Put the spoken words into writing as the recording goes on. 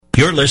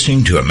You're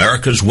listening to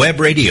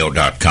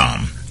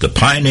America'sWebRadio.com, the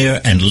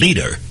pioneer and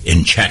leader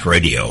in chat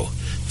radio.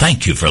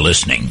 Thank you for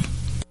listening.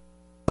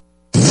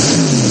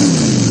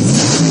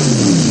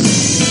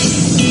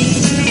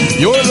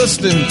 You're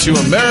listening to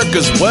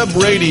America's Web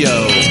Radio.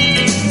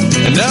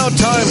 And now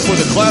time for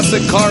the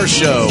Classic Car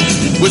Show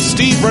with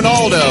Steve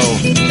Ronaldo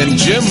and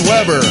Jim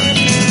Weber.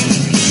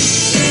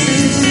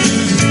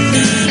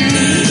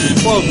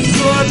 Well,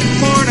 good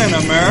morning,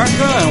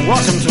 America, and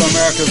welcome to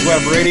America's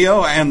Web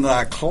Radio and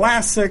the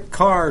Classic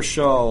Car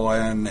Show.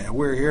 And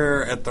we're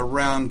here at the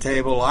round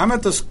table. I'm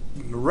at this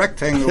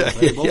rectangle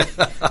table,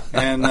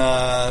 and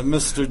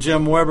Mr.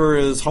 Jim Weber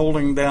is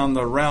holding down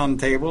the round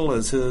table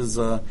as his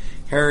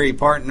hairy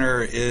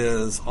partner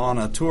is on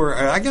a tour.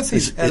 I guess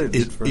he's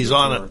headed for the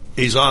tour.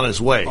 He's on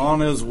his way. On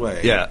his way.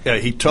 Yeah,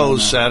 he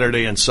tows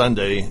Saturday and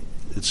Sunday,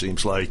 it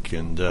seems like,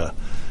 and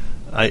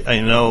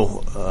I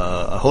know.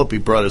 I hope he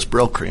brought his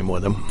Brill cream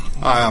with him.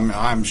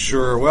 I'm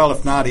sure. Well,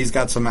 if not, he's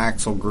got some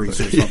axle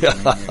grease or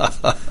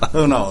something.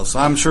 Who knows?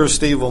 I'm sure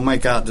Steve will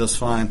make out just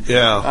fine.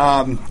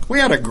 Yeah. We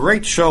had a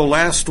great show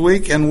last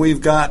week, and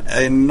we've got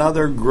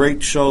another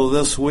great show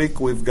this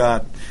week. We've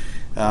got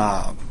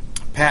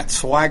Pat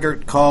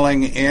Swigart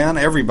calling in.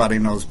 Everybody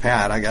knows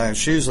Pat.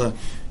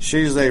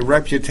 She's a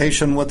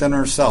reputation within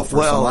herself.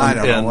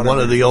 And one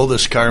of the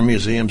oldest car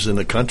museums in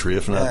the country,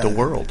 if not the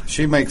world.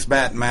 She makes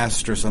Bat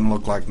Masterson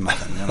look like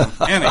nothing. You know?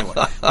 Anyway,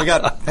 we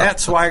got Pat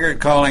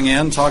Swigart calling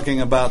in, talking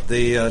about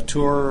the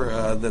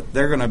tour that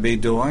they're going to be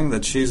doing,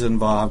 that she's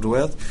involved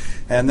with.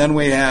 And then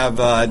we have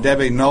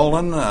Debbie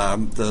Nolan.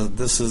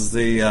 This is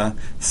the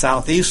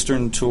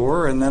Southeastern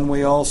Tour. And then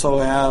we also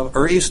have,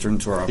 or Eastern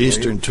Tour, I believe.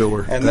 Eastern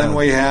Tour. And then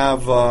we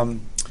have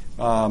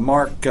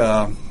Mark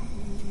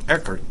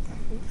Eckart.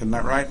 Isn't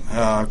that right?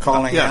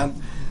 Calling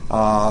in,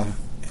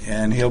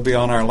 and he'll be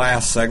on our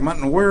last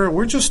segment. And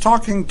we're just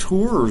talking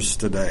tours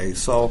today,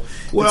 so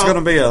it's going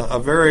to be a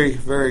very,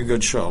 very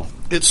good show.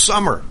 It's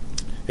summer.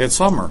 It's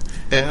summer,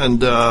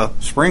 and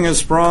spring has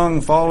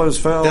sprung, fall has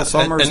fell,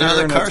 summer's here,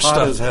 and it's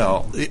hot as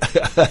hell.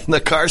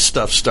 The car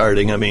stuff's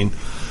starting. I mean,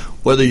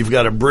 whether you've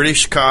got a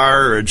British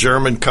car, or a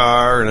German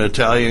car, an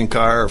Italian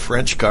car, or a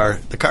French car,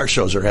 the car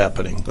shows are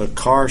happening. The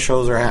car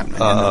shows are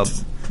happening.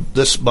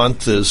 This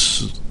month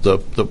is the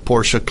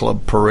Porsche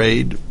Club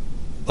Parade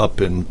up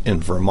in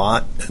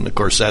Vermont, and of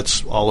course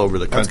that's all over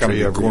the country.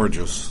 That's be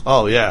gorgeous.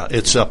 Oh yeah,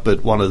 it's up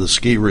at one of the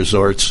ski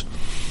resorts,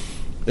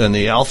 and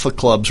the Alpha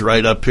Club's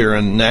right up here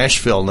in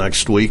Nashville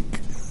next week,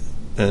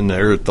 and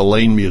they're at the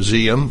Lane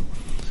Museum,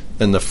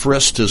 and the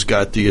Frist has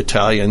got the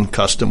Italian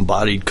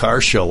custom-bodied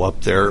car show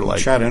up there. Like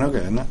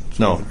Chattanooga, isn't it?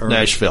 No,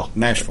 Nashville.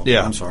 Nashville.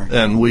 Yeah, I'm sorry.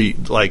 And we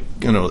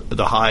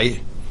the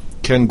high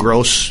Ken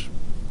Gross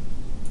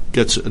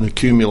gets an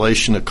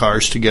accumulation of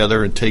cars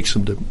together and takes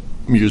them to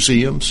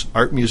museums,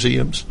 art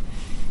museums,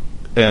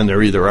 and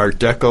they're either Art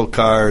Deco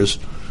cars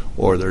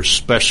or they're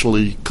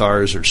specialty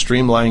cars or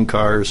streamlined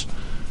cars,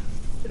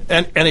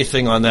 and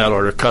anything on that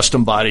order,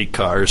 custom-bodied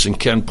cars, and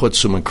Ken puts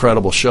some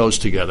incredible shows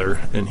together,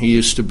 and he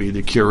used to be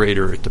the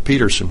curator at the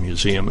Peterson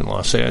Museum in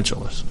Los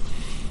Angeles.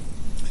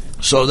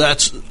 So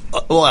that's,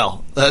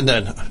 and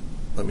then,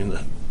 I mean,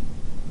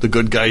 the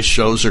good guys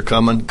shows are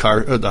coming,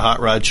 the hot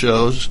rod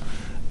shows,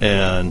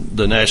 and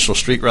the National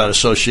Street Rod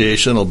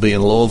Association will be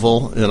in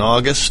Louisville in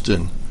August,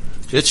 and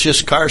it's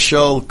just cars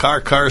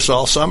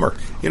all summer.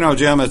 You know,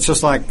 Jim, it's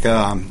just like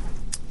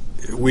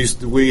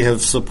we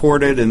have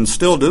supported and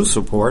still do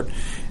support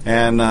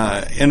and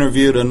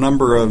interviewed a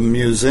number of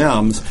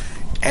museums.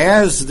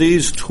 As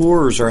these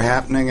tours are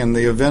happening and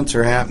the events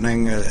are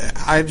happening,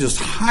 I just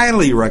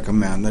highly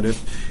recommend that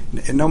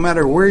no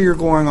matter where you're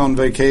going on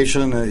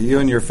vacation, you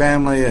and your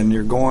family, and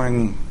you're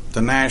going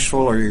to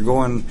Nashville or you're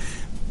going,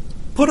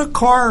 put a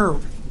car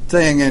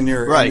thing in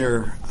your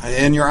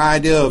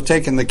idea of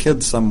taking the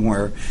kids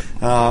somewhere.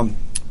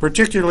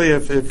 Particularly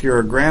if you're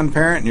a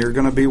grandparent and you're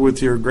going to be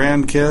with your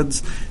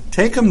grandkids,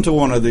 take them to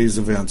one of these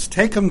events.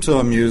 Take them to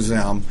a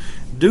museum.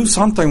 Do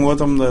something with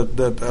them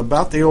that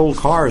about the old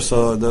cars,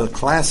 so the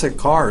classic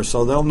cars,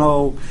 so they'll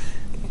know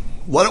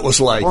what it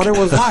was like.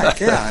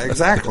 Yeah,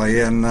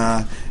 exactly. And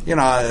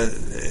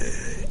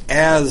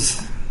as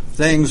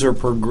things are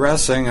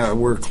progressing,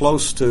 we're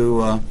close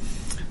to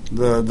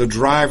the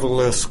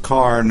driverless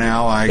car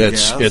now, I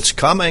guess. It's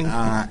coming.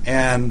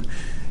 And,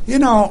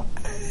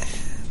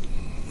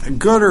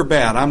 good or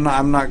bad, I'm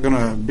not going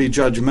to be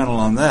judgmental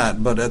on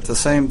that, but at the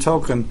same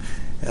token,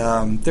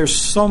 there's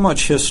so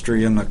much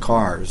history in the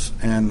cars,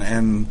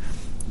 and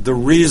the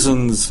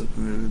reasons,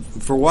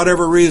 for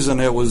whatever reason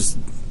it was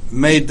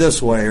made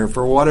this way, or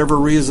for whatever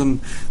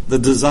reason the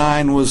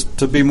design was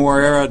to be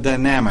more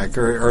aerodynamic,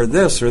 or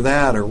this or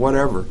that or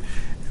whatever.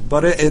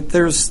 But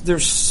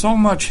there's so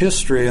much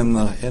history in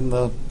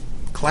the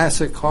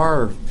classic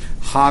car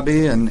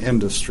hobby and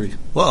industry.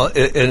 Well,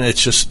 and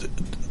it's just,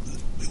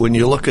 when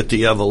you look at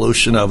the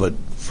evolution of it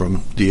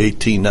from the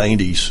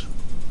 1890s,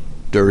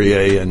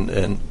 Duryea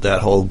and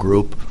that whole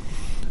group,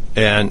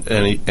 and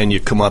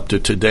you come up to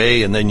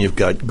today, and then you've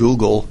got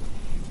Google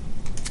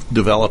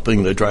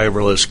developing the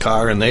driverless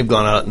car, and they've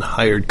gone out and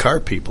hired car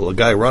people. The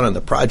guy running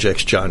the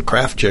project's John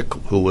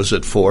Krafchick, who was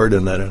at Ford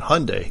and then at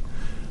Hyundai,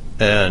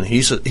 and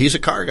he's a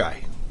car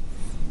guy.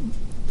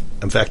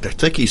 In fact, I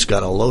think he's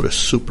got a Lotus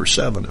Super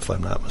 7, if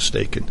I'm not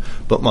mistaken.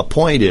 But my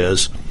point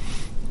is,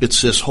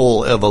 it's this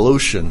whole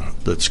evolution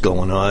that's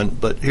going on.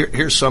 But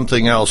here's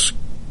something else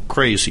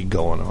crazy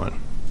going on.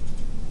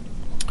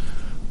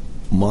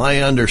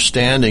 My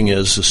understanding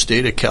is the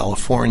state of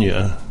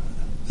California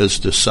has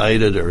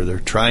decided, or they're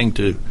trying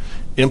to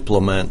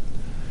implement,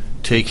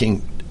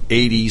 taking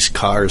 80s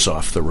cars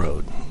off the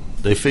road.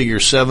 They figure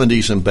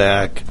 70s and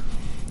back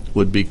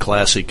would be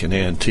classic and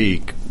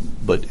antique,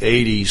 but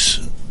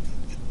 80s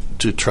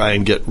to try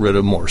and get rid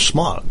of more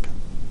smog,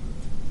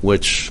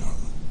 which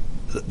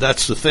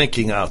that's the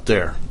thinking out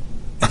there.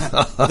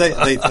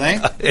 They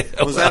think?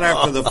 Was that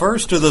after the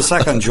first or the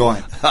second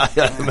joint?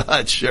 I'm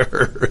not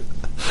sure.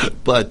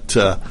 But,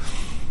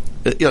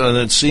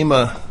 then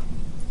SEMA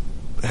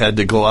had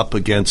to go up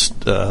against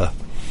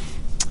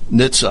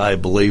NHTSA, I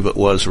believe it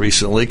was,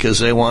 recently, because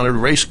they wanted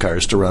race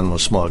cars to run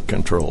with smog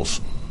controls.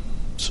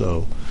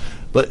 So,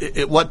 but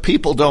what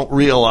people don't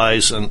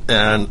realize,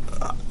 and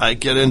I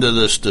get into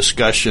this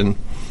discussion,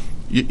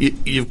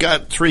 you've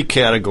got three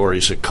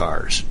categories of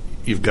cars.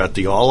 You've got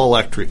the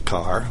all-electric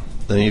car,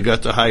 then you've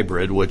got the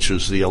hybrid, which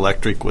is the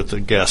electric with the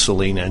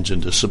gasoline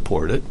engine to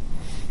support it,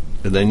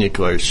 and then, of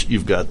course,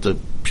 you've got the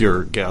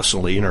pure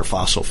gasoline or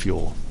fossil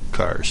fuel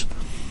cars.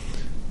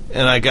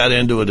 And I got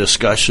into a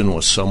discussion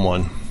with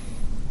someone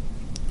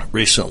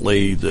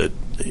recently that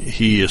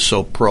he is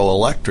so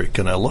pro-electric,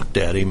 and I looked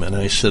at him and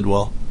I said,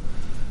 well,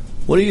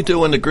 what do you do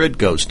when the grid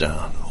goes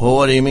down? Well,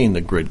 what do you mean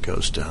the grid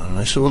goes down? And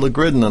I said, well, the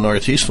grid in the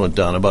Northeast went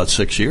down about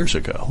 6 years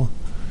ago.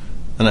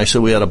 And I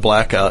said, we had a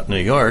blackout in New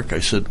York. I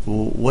said,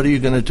 well, what are you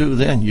going to do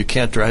then? You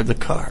can't drive the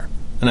car.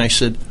 And I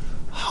said,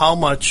 how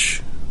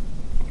much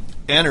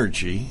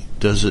energy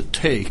does it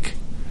take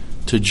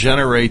to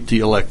generate the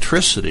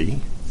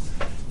electricity?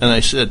 And I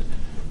said,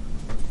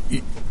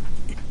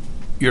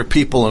 your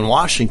people in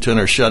Washington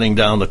are shutting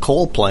down the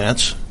coal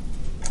plants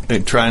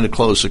and trying to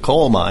close the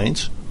coal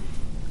mines,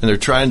 and they're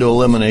trying to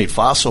eliminate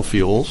fossil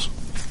fuels.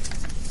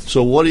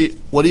 So what are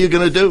you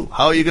going to do?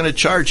 How are you going to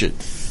charge it?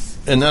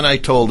 And then I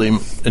told him,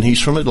 and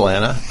he's from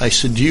Atlanta, I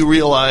said, do you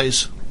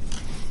realize,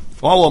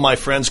 oh, well, my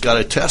friend's got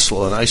a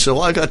Tesla. And I said,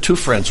 well, I got two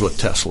friends with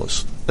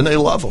Teslas, and they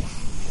love them.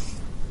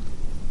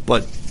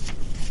 But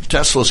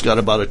Tesla's got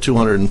about a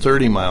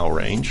 230-mile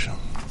range.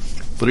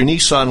 But a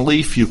Nissan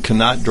Leaf, you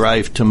cannot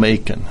drive to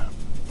Macon.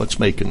 What's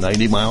Macon,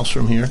 90 miles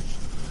from here?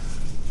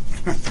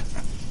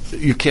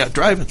 You can't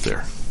drive it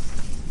there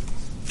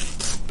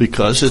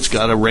because it's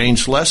got a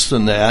range less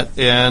than that,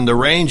 and the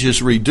range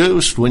is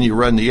reduced when you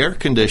run the air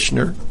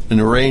conditioner, and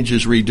the range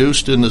is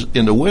reduced in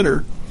the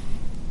winter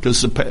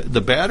because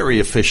the battery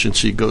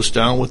efficiency goes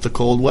down with the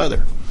cold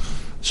weather.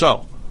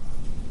 So,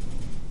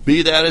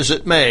 be that as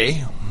it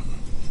may,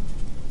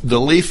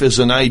 the Leaf is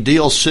an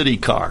ideal city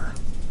car.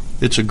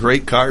 It's a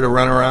great car to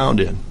run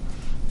around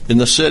in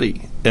the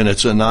city, and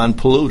it's a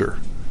non-polluter.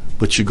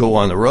 But you go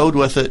on the road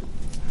with it,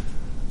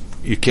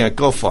 you can't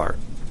go far.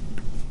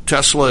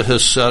 Tesla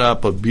has set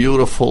up a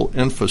beautiful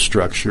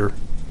infrastructure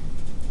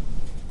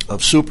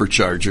of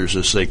superchargers,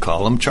 as they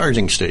call them,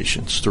 charging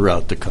stations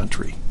throughout the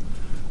country.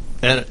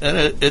 And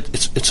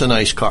it's a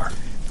nice car.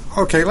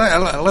 Okay,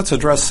 let's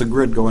address the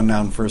grid going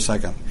down for a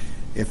second.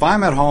 If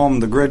I'm at home,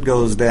 the grid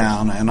goes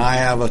down, and I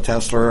have a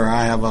Tesla or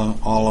I have an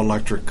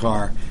all-electric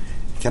car,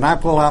 can I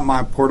pull out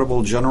my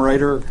portable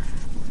generator?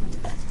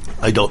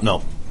 I don't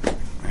know.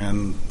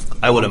 And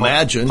I would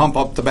imagine pump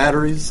up the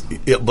batteries.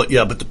 Yeah,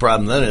 but the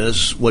problem then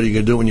is, what are you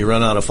going to do when you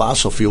run out of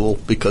fossil fuel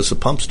because the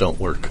pumps don't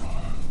work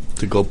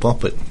to go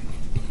pump it?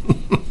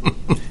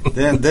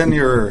 then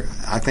you're.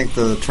 I think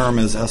the term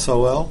is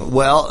SOL.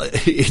 Well,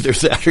 either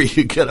that or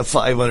you get a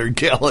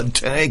 500-gallon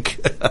tank.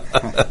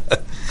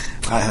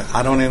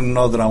 I don't even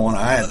know that I want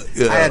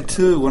to. I had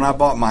two when I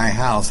bought my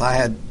house. I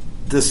had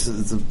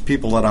the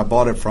people that I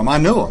bought it from. I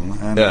knew them,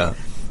 and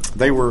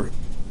they were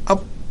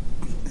up.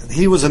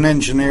 He was an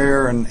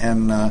engineer,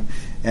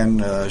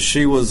 and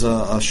she was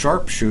a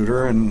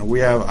sharpshooter, and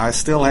I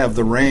still have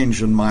the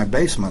range in my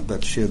basement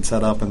that she had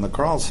set up in the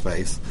crawl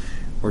space,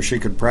 where she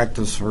could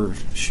practice her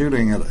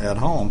shooting at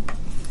home.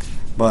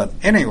 But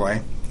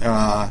anyway,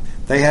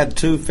 they had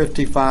two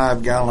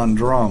 55-gallon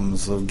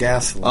drums of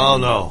gasoline. Oh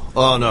no!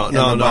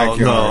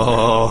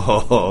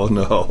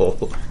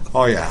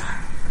 Oh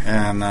yeah,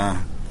 and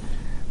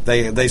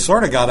they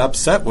sort of got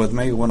upset with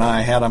me when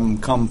I had them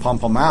come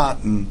pump them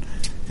out, and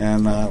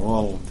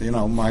well,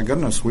 my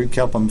goodness, we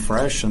kept them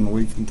fresh,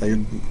 and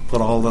they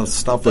put all the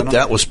stuff in them. But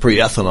that was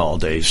pre-ethanol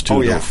days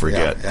too. Don't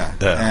forget.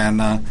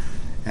 Yeah.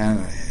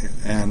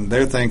 And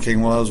their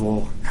thinking was,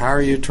 well, how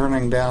are you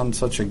turning down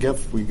such a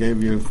gift we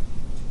gave you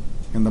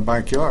in the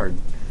backyard?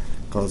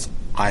 Because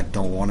I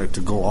don't want it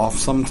to go off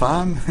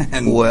sometime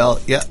and blow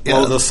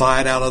the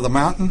side out of the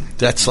mountain.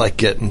 That's like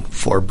getting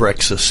 4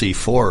 bricks of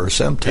C4 or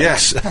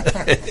Semtex.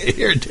 Yeah.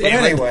 Here, David.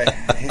 Anyway,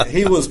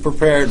 he was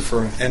prepared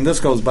for, and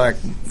this goes back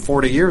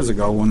 40 years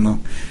ago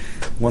when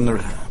when the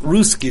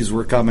Ruskies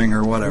were coming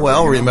or whatever.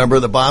 Well, remember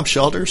the bomb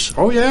shelters?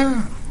 Oh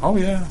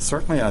yeah,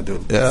 certainly I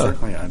do. Yeah,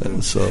 certainly I do.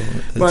 And so,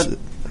 but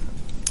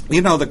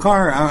the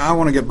car. I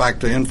want to get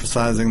back to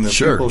emphasizing that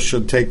people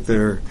should take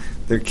their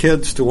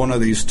kids to one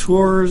of these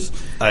tours.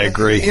 I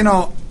agree.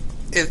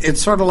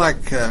 It's sort of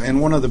like,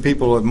 and one of the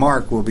people that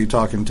Mark will be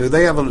talking to,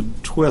 they have a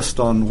twist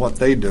on what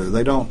they do.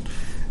 They don't.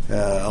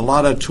 A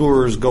lot of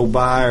tours go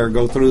by or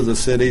go through the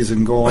cities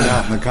and go on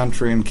out in the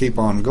country and keep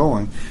on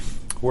going.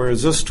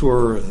 Whereas this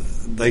tour,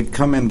 they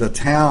come into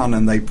town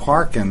and they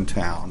park in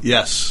town.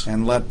 Yes.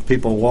 And let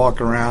people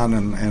walk around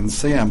and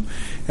see them.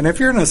 And if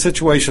you're in a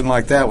situation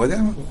like that,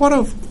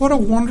 what a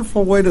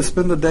wonderful way to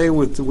spend the day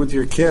with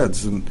your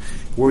kids. And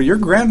well, your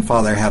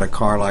grandfather had a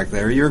car like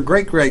that, or your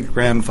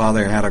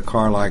great-great-grandfather had a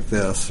car like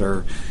this,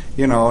 or,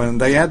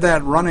 and they had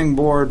that running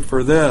board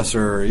for this,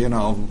 or,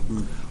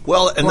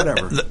 well, and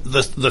whatever.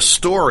 The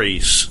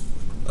stories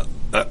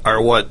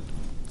are what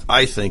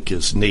I think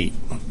is neat.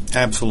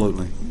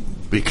 Absolutely.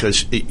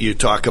 Because you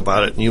talk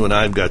about it, and you and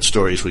I have got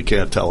stories we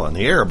can't tell on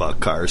the air about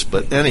cars.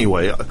 But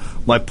anyway,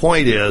 my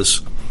point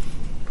is,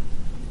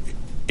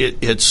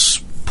 it's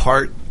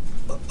part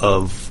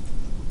of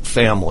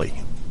family.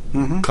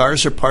 Mm-hmm.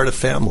 Cars are part of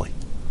family.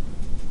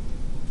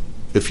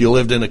 If you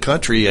lived in the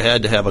country, you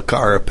had to have a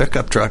car, a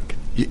pickup truck,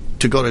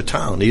 to go to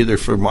town, either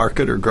for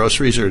market or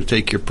groceries or to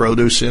take your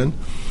produce in.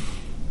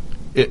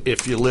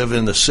 If you live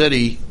in the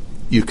city,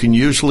 you can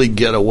usually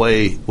get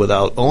away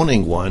without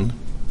owning one,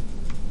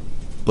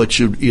 but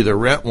you'd either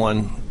rent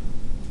one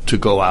to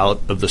go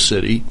out of the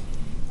city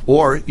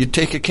or you'd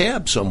take a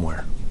cab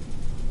somewhere.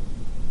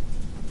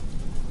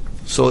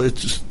 So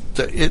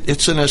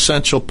it's an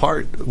essential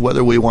part,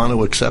 whether we want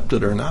to accept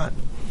it or not.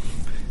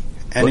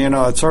 And,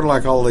 it's sort of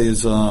like all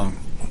these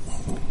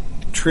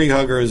tree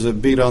huggers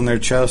that beat on their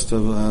chest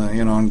of,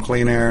 on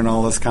clean air and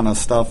all this kind of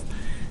stuff,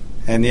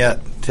 and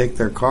yet take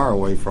their car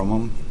away from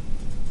them.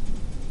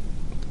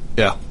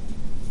 Yeah.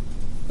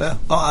 Oh,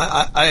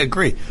 I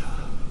agree.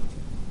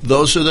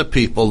 Those are the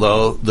people,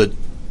 though, that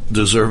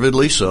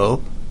deservedly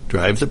so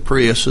drive the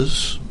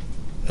Priuses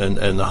and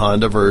the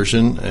Honda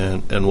version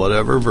and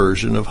whatever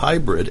version of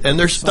hybrid. And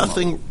there's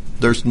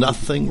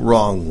nothing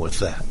wrong with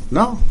that.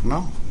 No,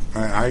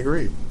 I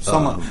agree.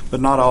 Some,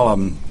 but not all of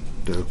them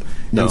do.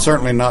 No. And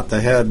certainly not the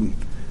head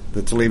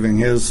that's leaving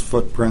his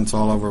footprints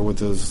all over with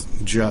his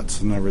jets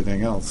and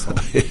everything else. So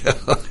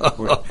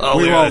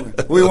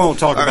we won't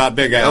talk about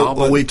Big Al.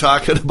 Are we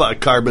talking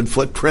about carbon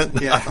footprint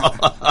now? Yeah.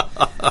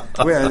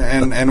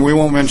 and we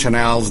won't mention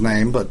Al's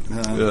name, but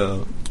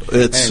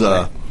it's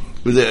anyway.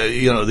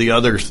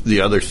 The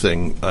other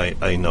thing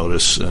I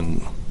notice,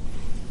 and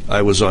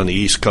I was on the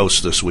East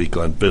Coast this week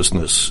on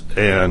business,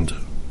 and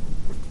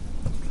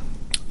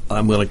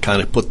I'm going to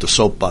kind of put the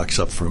soapbox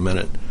up for a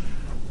minute.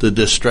 The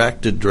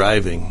distracted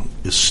driving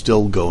is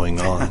still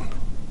going on.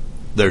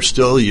 They're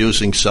still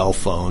using cell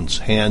phones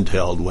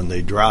handheld when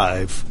they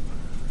drive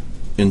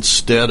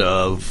instead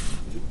of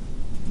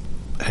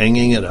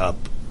hanging it up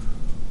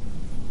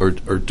or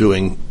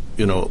doing,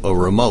 a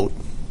remote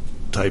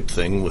type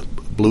thing with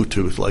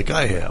Bluetooth like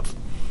I have.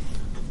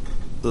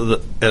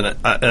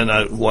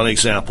 One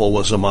example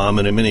was a mom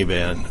in a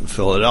minivan in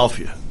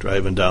Philadelphia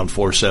driving down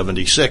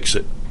 476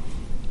 at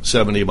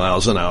 70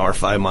 miles an hour,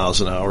 5 miles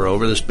an hour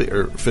over the speed,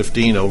 or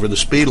 15 over the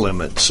speed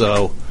limit.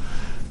 So,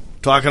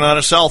 talking on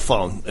a cell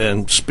phone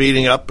and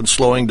speeding up and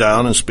slowing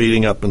down and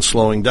speeding up and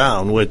slowing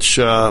down, which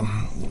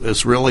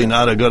is really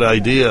not a good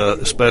idea,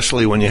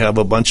 especially when you have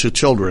a bunch of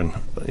children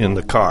in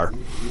the car.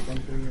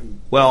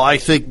 Well, I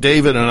think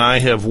David and I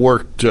have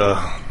worked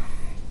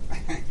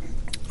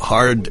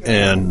hard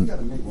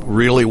and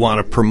really want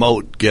to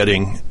promote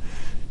getting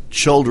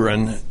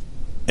children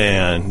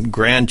and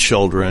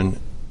grandchildren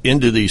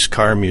into these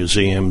car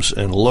museums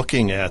and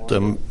looking at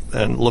them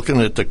and looking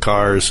at the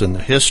cars and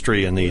the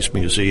history in these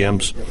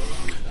museums,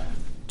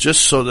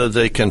 just so that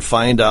they can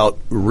find out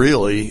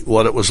really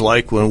what it was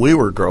like when we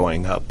were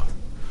growing up.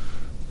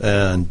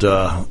 And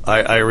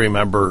I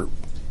remember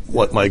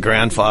what my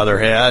grandfather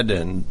had,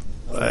 and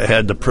I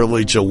had the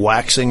privilege of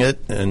waxing it,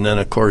 and then,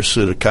 of course,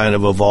 it kind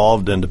of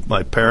evolved into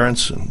my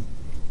parents and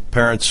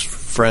parents'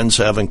 friends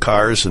having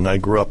cars, and I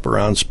grew up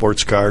around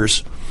sports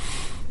cars.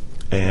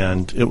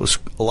 And it was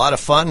a lot of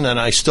fun, and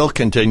I still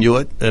continue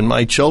it, and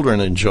my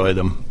children enjoy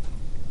them.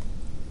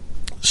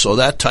 So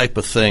that type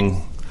of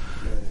thing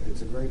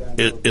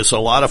is a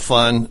lot of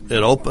fun.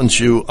 It opens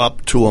you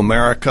up to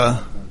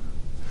America.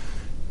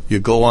 You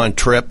go on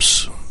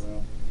trips.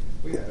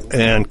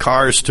 And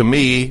cars, to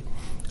me,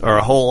 are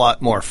a whole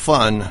lot more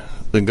fun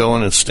than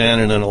going and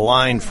standing in a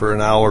line for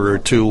an hour or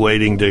two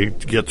waiting to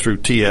get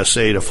through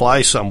TSA to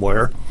fly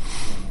somewhere.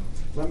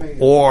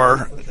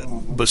 Or,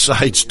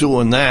 besides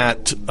doing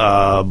that,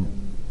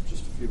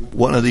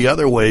 one of the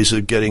other ways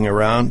of getting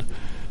around,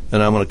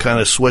 and I'm going to kind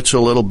of switch a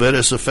little bit,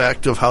 is the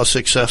fact of how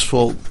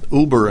successful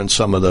Uber and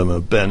some of them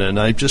have been. And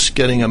I'm just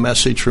getting a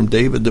message from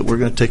David that we're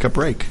going to take a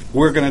break.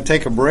 We're going to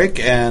take a break,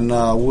 and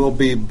we'll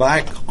be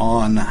back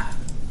on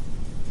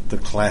the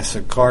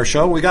Classic Car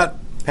Show. We got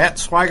Pat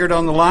Swigart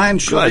on the line.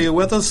 She'll be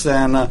with us,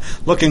 and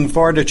looking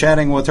forward to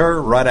chatting with her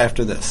right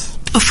after this.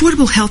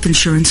 Affordable health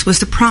insurance was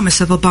the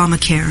promise of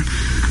Obamacare,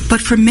 but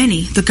for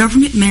many, the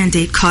government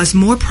mandate caused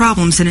more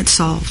problems than it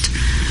solved.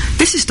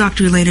 This is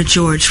Dr. Elena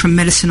George from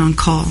Medicine on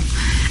Call,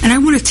 and I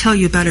want to tell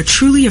you about a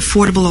truly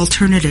affordable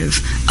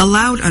alternative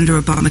allowed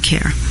under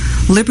Obamacare,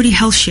 Liberty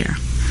HealthShare.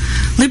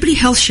 Liberty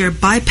HealthShare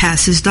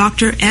bypasses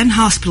doctor and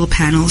hospital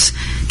panels,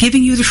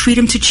 giving you the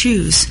freedom to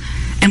choose.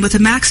 And with a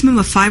maximum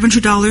of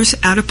 $500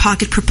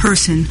 out-of-pocket per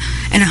person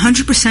and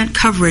 100%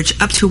 coverage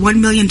up to $1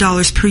 million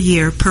per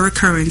year per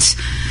occurrence,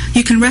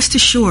 you can rest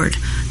assured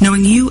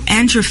knowing you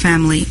and your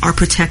family are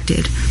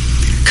protected.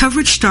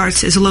 Coverage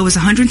starts as low as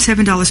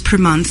 $107 per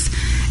month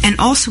and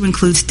also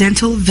includes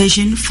dental,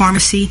 vision,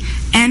 pharmacy,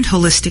 and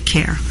holistic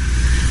care.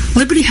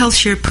 Liberty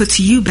HealthShare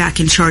puts you back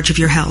in charge of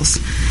your health.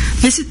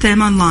 Visit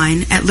them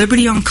online at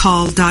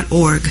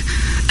libertyoncall.org.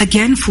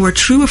 Again, for a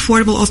true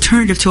affordable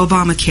alternative to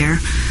Obamacare,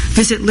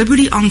 visit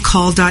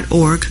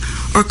libertyoncall.org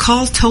or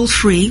call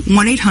toll-free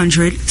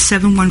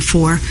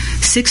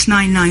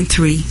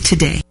 1-800-714-6993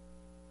 today.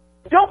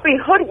 Don't be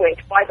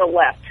hoodwinked by the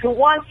left, who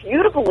wants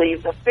you to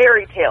believe the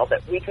fairy tale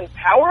that we can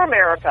power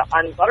America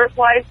on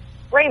butterflies,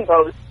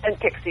 rainbows, and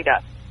pixie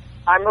dust.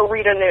 I'm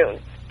Marita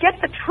Noon.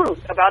 Get the truth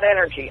about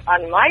energy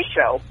on my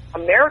show,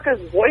 America's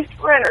Voice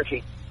for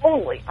Energy,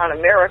 only on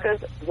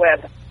America's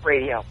Web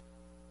Radio.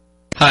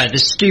 Hi,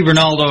 this is Steve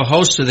Ronaldo,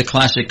 host of the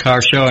Classic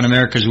Car Show on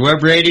America's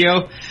Web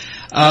Radio.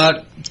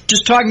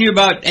 Just talking to you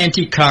about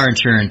antique car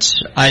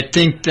insurance. I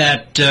think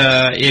that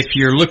if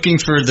you're looking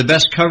for the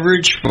best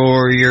coverage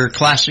for your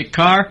classic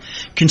car,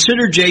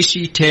 consider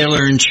J.C.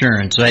 Taylor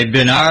Insurance. I've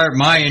been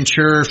my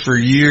insurer for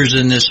years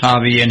in this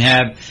hobby and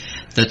have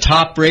the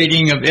top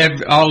rating of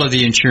all of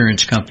the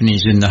insurance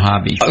companies in the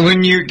hobby.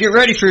 When you get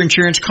ready for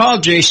insurance, call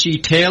J.C.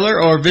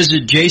 Taylor or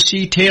visit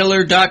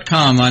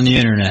jctaylor.com on the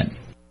Internet.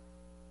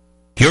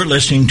 You're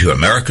listening to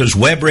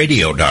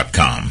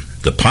America'sWebRadio.com,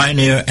 the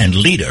pioneer and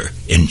leader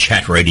in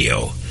chat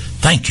radio.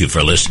 Thank you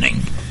for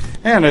listening.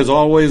 And as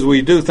always,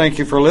 we do thank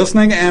you for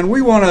listening, and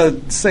we want to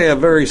say a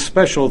very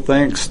special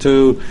thanks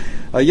to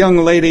a young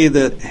lady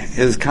that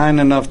is kind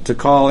enough to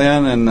call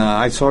in, and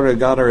I sort of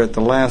got her at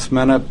the last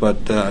minute,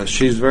 but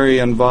she's very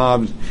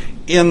involved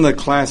in the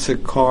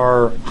classic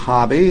car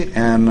hobby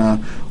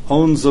and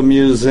owns a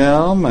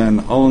museum and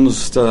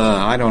owns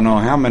I don't know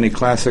how many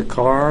classic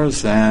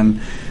cars,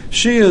 and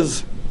she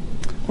is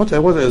what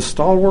is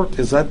stalwart?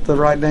 Is that the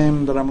right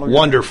name that I'm looking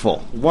Wonderful.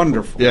 at?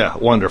 Wonderful. Yeah,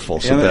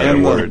 wonderful's a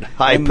better word.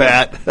 Hi,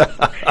 Pat.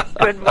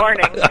 Good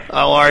morning.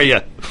 How are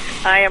you?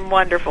 I am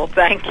wonderful,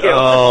 thank you.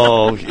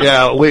 Oh,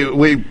 yeah,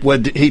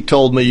 when he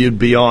told me you'd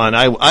be on.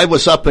 I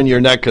was up in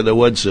your neck of the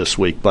woods this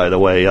week, by the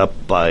way,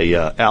 up by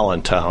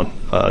Allentown,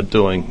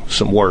 doing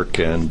some work.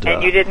 And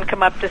you didn't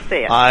come up to see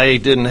it? I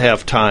didn't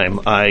have time.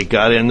 I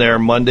got in there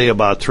Monday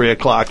about 3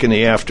 o'clock in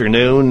the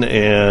afternoon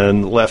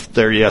and left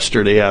there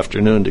yesterday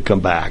afternoon to come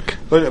back.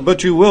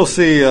 But you will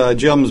see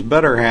Jim's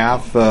better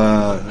half, Steve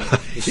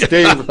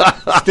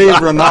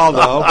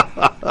Ronaldo.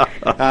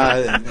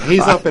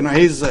 He's up and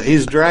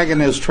he's dragging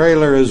his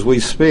trailer as we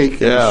speak.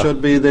 Yeah. He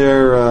should be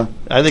there.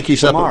 I think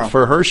he's tomorrow. up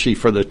for Hershey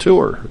for the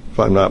tour, if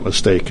I'm not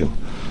mistaken.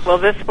 Well,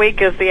 this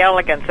week is the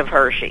elegance of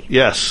Hershey.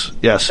 Yes,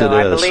 so it is.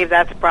 I believe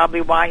that's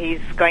probably why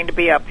he's going to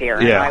be up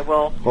here. Yeah. And I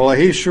will. Well,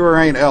 he sure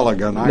ain't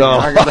elegant. No.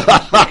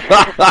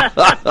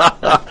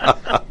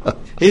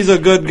 He's a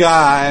good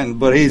guy,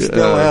 but he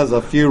still has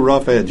a few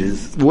rough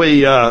edges.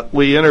 We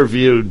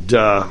interviewed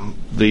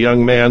the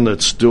young man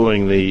that's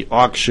doing the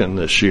auction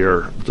this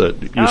year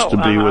that used to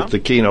be with the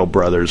Keno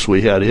brothers.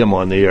 We had him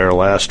on the air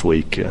last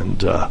week,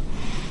 and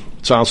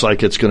sounds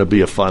like it's going to be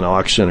a fun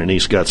auction, and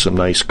he's got some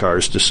nice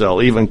cars to sell,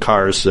 even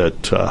cars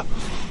that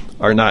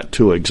are not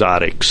too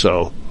exotic.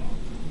 So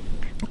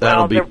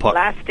that'll be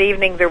last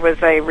evening there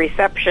was a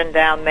reception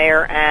down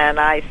there, and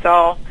I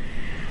saw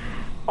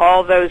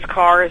all those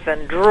cars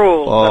and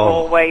drooled the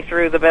whole way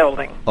through the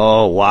building.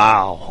 Oh,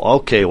 wow.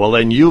 Okay, well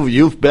then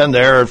you've been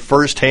there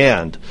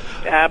firsthand.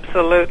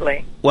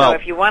 Absolutely. Well, so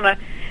if you want to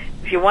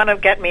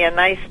get me a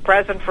nice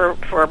present for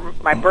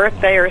my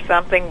birthday or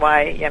something,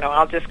 why,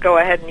 I'll just go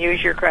ahead and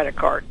use your credit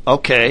card.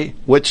 Okay.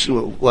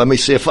 Let me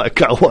see if I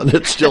got one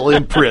that still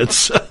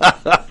imprints.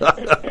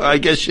 I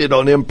guess you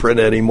don't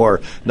imprint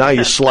anymore. Now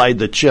you slide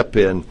the chip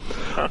in.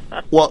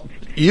 Well,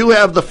 you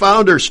have the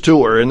Founders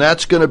Tour, and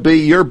that's going to be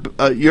your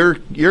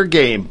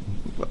game.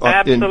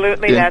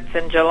 Absolutely. That's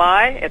in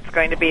July. It's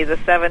going to be the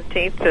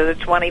 17th to the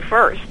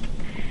 21st.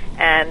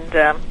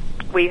 And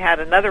we had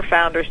another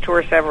Founders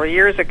Tour several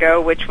years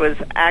ago, which was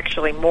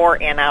actually more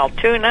in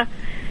Altoona.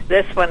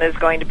 This one is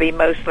going to be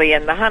mostly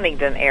in the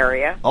Huntington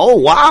area. Oh,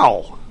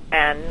 wow.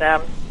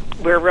 And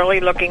we're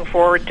really looking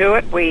forward to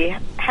it. We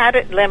have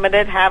it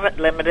limited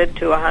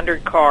to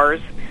 100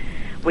 cars.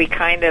 We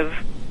kind of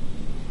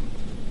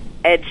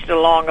edged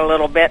along a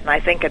little bit, and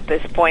I think at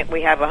this point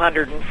we have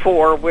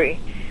 104. We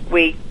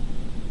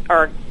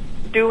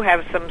do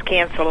have some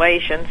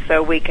cancellations,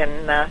 so we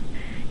can,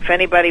 if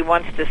anybody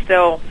wants to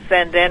still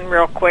send in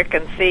real quick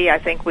and see, I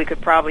think we could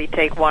probably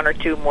take one or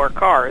two more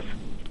cars.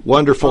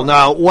 Wonderful.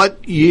 Now,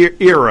 what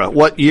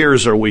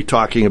years are we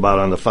talking about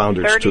on the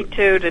Founders Tour?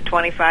 32 to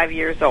 25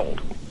 years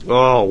old.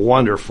 Oh,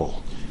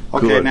 wonderful.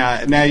 Okay, Good.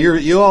 now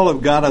you all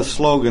have got a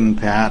slogan,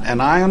 Pat,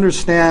 and I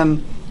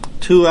understand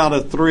 2 out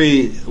of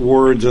 3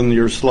 words in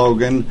your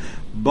slogan.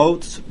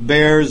 Boats,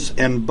 bears,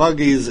 and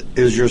buggies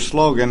is your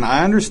slogan.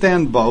 I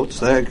understand boats,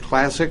 the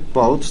classic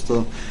boats,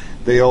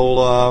 the old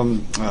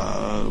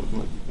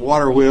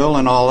water wheel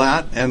and all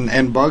that,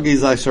 and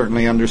buggies I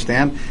certainly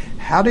understand.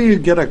 How do you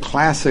get a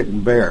classic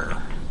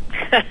bear?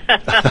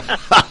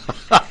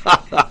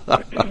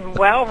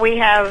 Well, we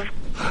have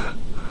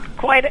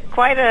quite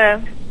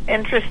a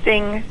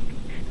interesting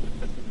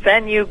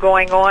venue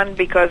going on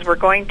because we're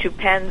going to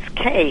Penn's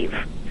Cave,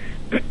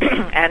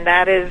 and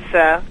that is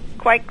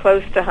quite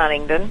close to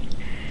Huntingdon.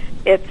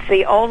 It's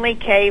the only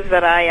cave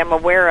that I am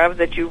aware of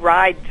that you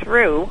ride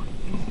through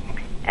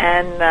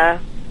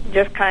and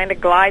just kind of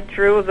glide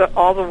through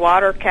all the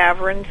water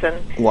caverns,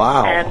 and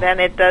wow. And then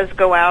it does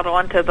go out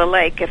onto the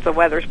lake if the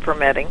weather's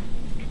permitting.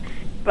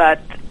 But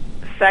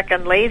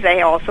secondly,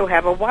 they also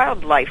have a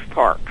wildlife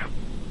park,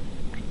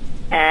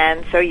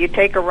 and so you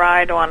take a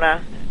ride on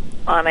a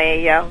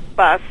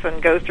bus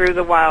and go through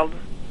the wild.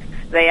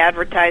 They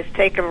advertise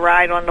take a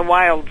ride on the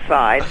wild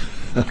side,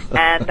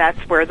 and that's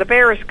where the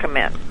bears come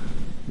in.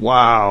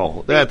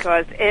 Wow.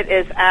 Because it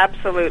is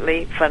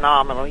absolutely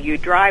phenomenal. You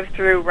drive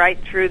right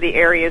through the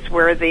areas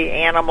where the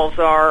animals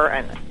are,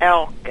 and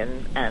elk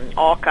and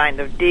all kinds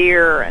of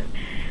deer and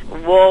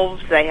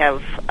wolves. They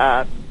have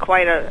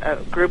quite a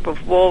group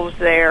of wolves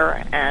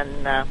there,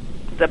 and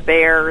the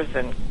bears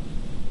and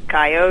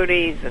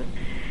coyotes, and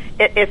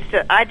it's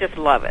just, I just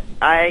love it.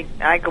 I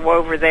go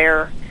over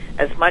there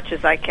as much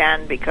as I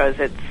can because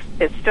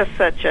it's just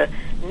such a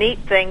neat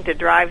thing to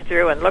drive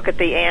through and look at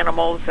the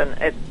animals,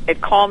 and it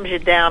calms you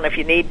down if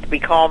you need to be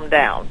calmed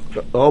down.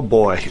 Oh,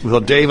 boy. Well,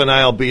 Dave and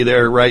I will be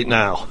there right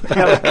now.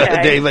 Okay.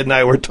 David and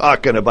I were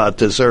talking about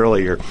this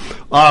earlier.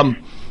 A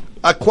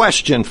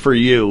question for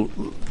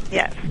you.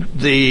 Yes.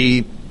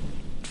 The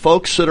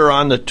folks that are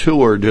on the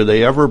tour, do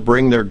they ever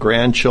bring their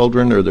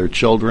grandchildren or their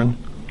children?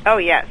 Oh,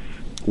 yes.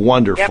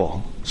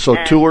 Wonderful. Yep. So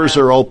and, tours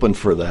are open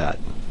for that.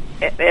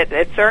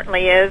 It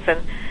certainly is,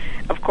 and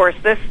of course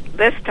this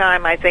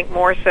time I think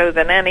more so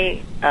than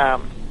any.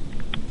 On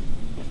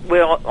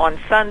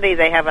Sunday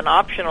they have an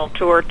optional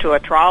tour to a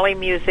trolley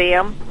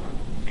museum,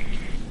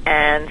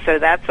 and so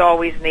that's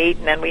always neat.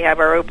 And then we have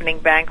our opening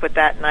banquet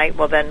that night.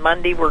 Well, then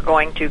Monday we're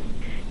going to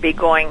be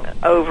going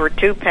over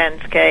to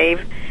Penn's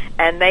Cave,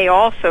 and they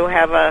also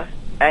have a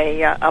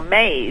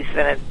maze,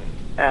 and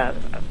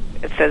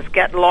it says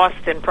 "Get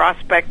Lost in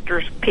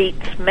Prospector's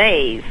Pete's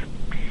Maze,"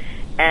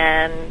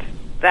 and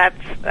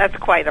that's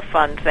quite a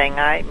fun thing.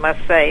 I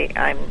must say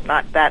I'm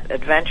not that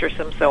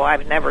adventuresome, so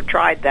I've never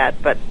tried that,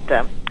 but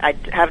I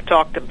have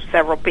talked to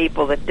several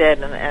people that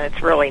did, and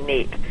it's really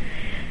neat.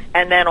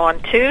 And then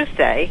on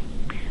Tuesday,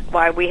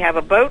 we have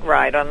a boat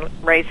ride on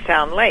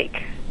Raystown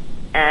Lake,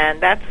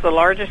 and that's the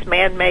largest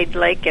man-made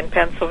lake in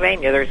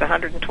Pennsylvania. There's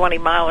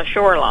 120-mile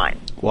shoreline.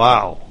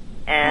 Wow.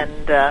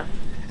 And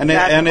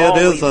it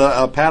is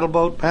a paddle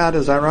boat, Pat,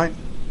 is that right?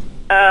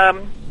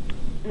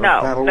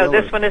 No,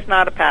 this one is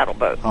not a paddle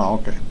boat. Oh,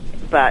 okay.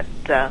 But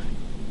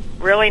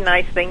really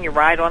nice thing. You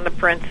ride on the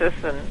Princess,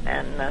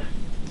 and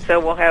so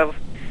we'll have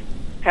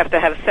to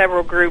have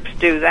several groups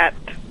do that.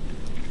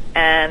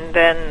 And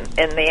then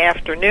in the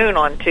afternoon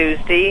on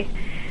Tuesday,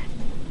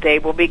 they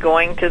will be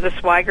going to the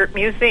Swigart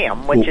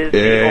Museum, which is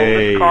the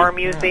oldest car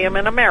museum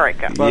in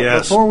America. But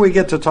before we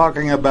get to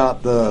talking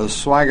about the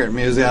Swigart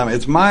Museum,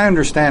 it's my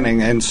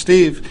understanding, and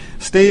Steve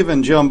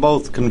and Jim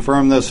both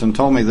confirmed this and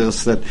told me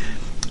this, that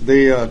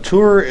the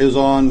tour is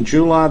on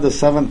July the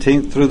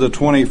 17th through the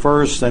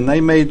 21st, and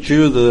they made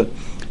you the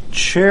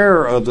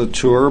chair of the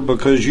tour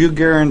because you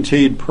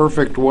guaranteed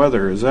perfect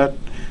weather. Is that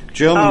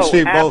Jim and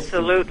Steve both?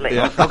 Absolutely.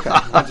 Yeah, okay.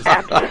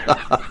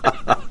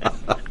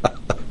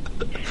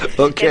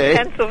 Okay. In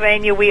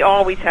Pennsylvania, we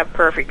always have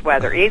perfect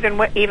weather. Even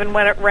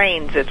when it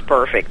rains, it's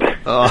perfect.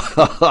 But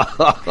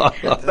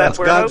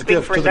we're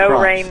hoping for no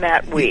rain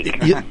that week.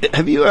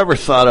 Have you ever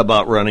thought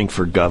about running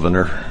for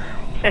governor?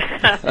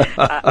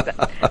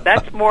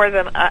 That's more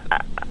than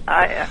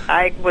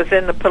I was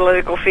in the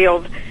political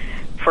field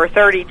for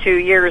 32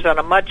 years on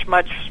a much,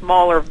 much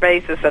smaller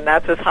basis, and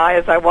that's as high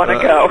as I want to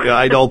go.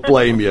 I don't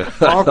blame you.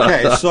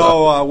 Okay,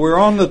 so we're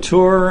on the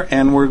tour,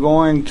 and we're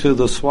going to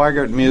the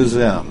Swigart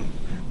Museum.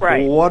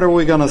 Right. What are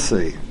we going to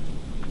see?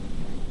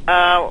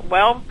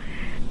 Well,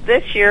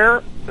 this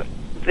year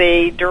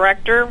the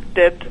director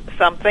did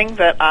something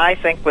that I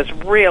think was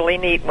really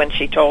neat when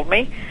she told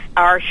me.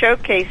 Our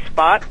showcase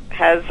spot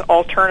has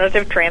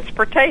alternative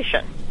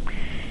transportation.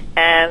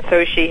 And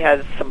so she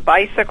has some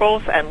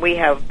bicycles, and we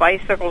have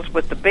bicycles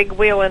with the big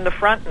wheel in the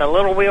front and a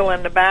little wheel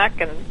in the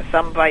back, and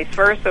some vice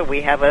versa.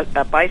 We have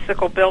a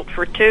bicycle built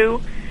for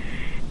two,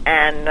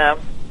 and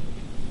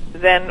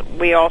then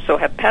we also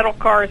have pedal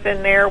cars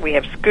in there. We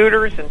have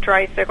scooters and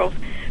tricycles.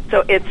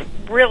 So it's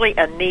really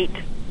a neat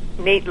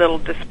little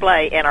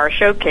display in our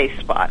showcase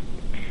spot.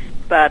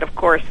 But, of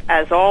course,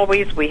 as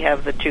always, we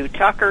have the two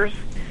Tuckers,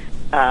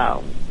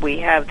 We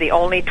have the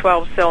only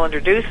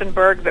 12-cylinder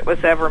Duesenberg that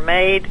was ever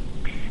made.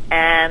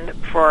 And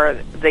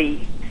for the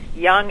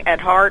young at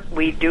heart,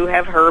 we do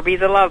have Herbie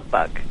the Love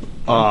Bug.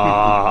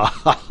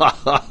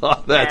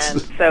 That's...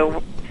 And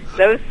so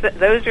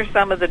those are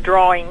some of the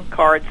drawing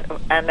cards.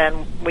 And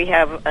then we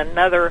have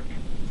another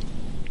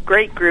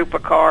great group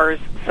of cars,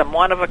 some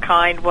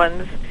one-of-a-kind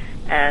ones,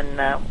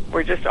 and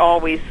we're just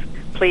always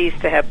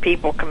pleased to have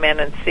people come in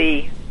and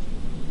see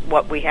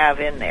what we have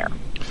in there.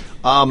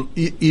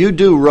 You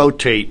do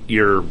rotate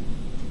your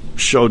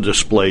show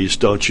displays,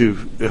 don't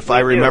you? If I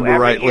remember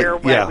right, year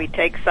when we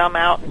take some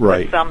out and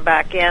put some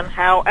back in.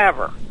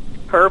 However,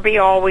 Herbie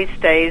always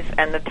stays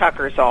and the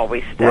Tuckers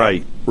always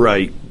stay.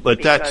 Right. But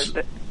because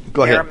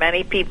go ahead. There are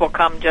many people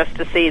come just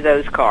to see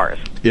those cars.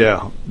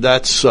 Yeah,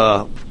 that's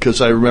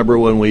because I remember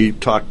when we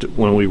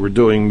were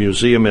doing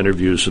museum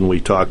interviews and we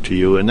talked to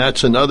you, and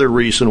that's another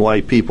reason why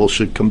people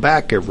should come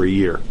back every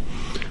year.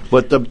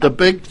 But the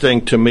big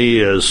thing to me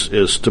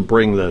is to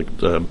bring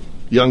the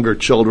younger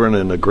children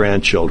and the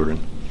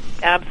grandchildren.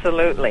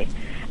 Absolutely.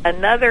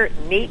 Another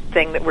neat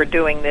thing that we're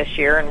doing this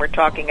year, and we're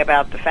talking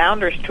about the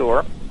Founders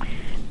Tour,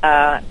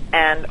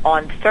 and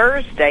on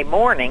Thursday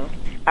morning,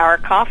 our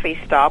coffee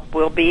stop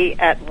will be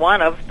at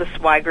one of the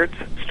Swigart's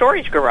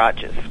storage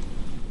garages.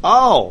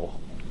 Oh,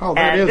 that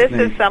and is this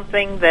neat. is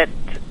something that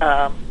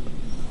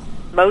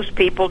most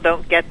people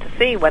don't get to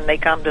see when they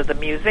come to the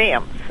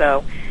museum.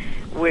 So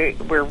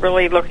we're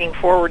really looking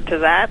forward to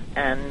that,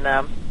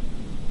 and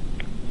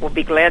we'll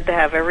be glad to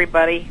have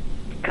everybody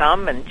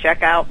come and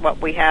check out what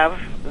we have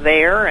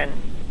there. And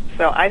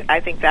so I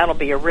think that'll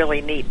be a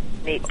really neat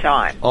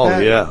time. Oh,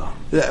 yeah.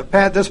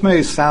 Pat, this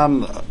may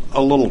sound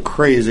a little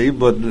crazy,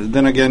 but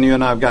then again, you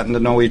and I have gotten to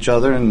know each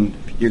other, and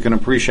you can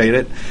appreciate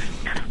it.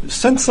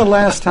 Since the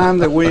last time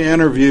that we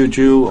interviewed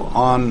you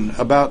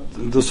about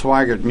the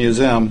Swigart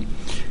Museum,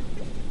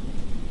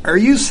 are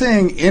you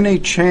seeing any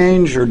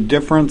change or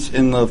difference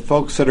in the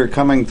folks that are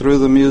coming through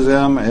the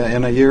museum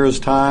in a year's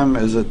time?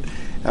 Is it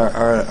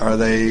are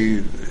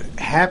they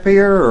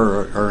happier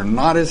or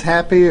not as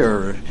happy,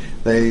 or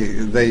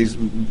they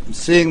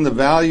seeing the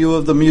value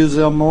of the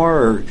museum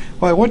more?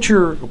 Or what's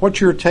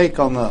your take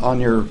on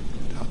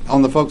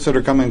the folks that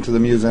are coming to the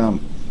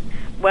museum?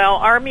 Well,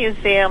 our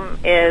museum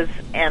is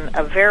in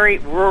a very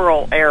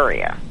rural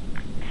area,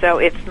 so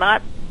it's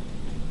not,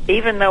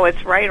 even though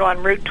it's right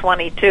on Route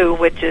 22,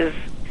 which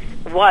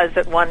was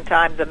at one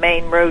time the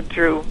main road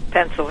through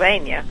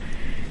Pennsylvania,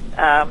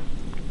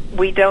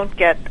 we don't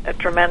get a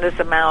tremendous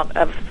amount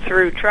of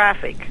through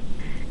traffic.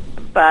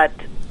 But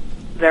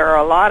there are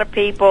a lot of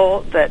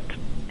people that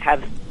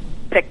have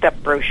picked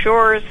up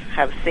brochures,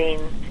 have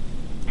seen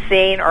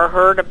or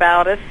heard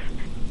about us,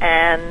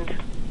 and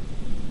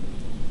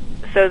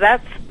so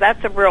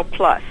that's a real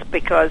plus,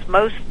 because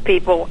most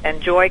people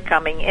enjoy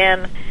coming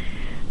in.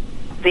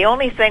 The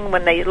only thing,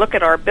 when they look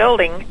at our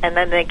building and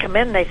then they come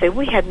in, they say,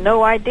 "We had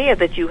no idea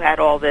that you had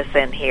all this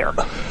in here."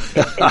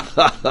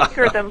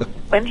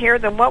 It's bigger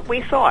than what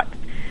we thought.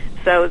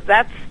 So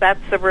that's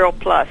a real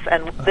plus.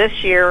 And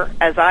this year,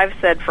 as I've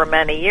said for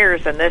many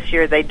years, and this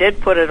year they did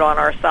put it on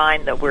our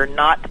sign that we're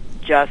not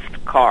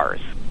just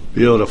cars.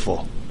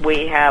 Beautiful.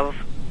 We have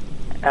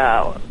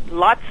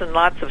lots and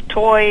lots of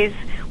toys.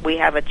 We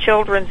have a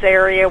children's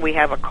area. We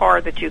have a car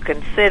that you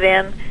can sit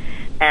in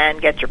and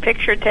get your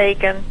picture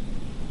taken.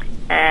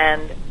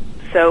 And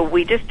so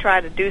we just try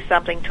to do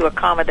something to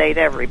accommodate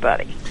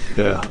everybody.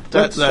 Yeah,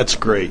 that's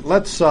great.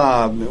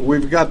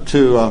 We've got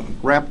to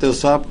wrap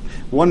this up.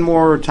 One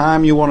more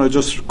time, you want to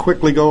just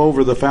quickly go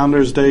over the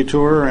Founders Day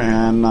Tour?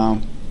 And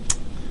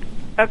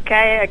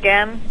Okay,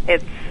 again,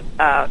 it's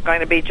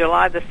going to be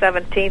July the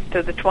 17th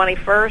to the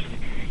 21st.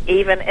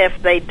 Even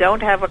if they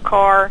don't have a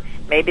car,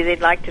 maybe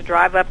they'd like to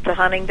drive up to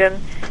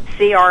Huntingdon,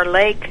 see our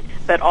lake,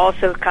 but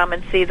also come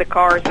and see the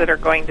cars that are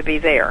going to be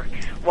there.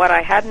 What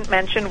I hadn't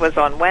mentioned was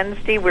on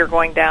Wednesday we're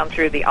going down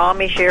through the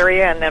Amish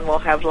area, and then we'll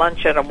have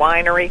lunch at a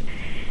winery.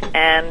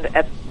 And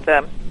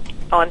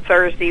on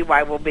Thursday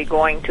I will be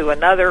going to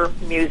another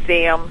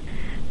museum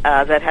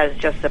that has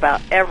just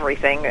about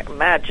everything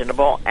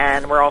imaginable,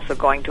 and we're also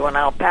going to an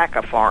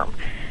alpaca farm.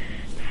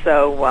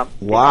 So wow.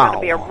 It's going to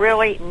be a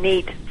really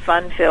neat,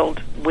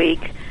 fun-filled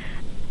week,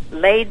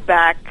 laid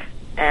back,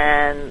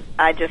 and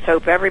I just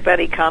hope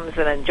everybody comes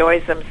and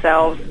enjoys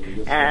themselves.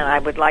 And I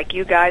would like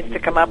you guys to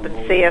come up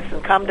and see us,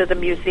 and come to the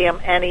museum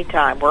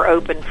anytime. We're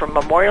open from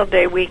Memorial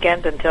Day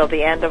weekend until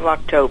the end of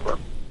October.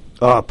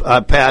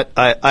 Pat,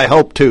 I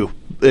hope to.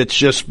 It's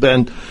just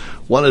been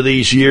one of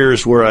these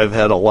years where I've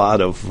had a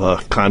lot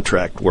of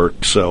contract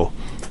work,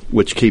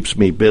 which keeps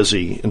me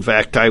busy. In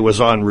fact, I was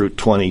on Route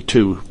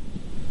 22.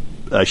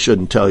 I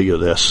shouldn't tell you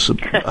this.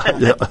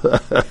 Pat,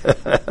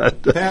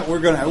 we're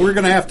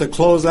gonna have to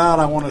close out.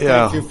 I want to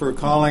thank you for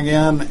calling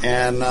in,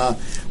 and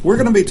we're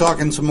going to be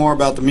talking some more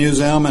about the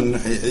museum,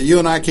 and you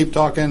and I keep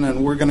talking,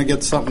 and we're going to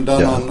get something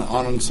done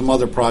on some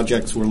other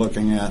projects we're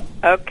looking at.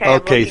 Okay. I'm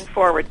looking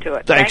forward to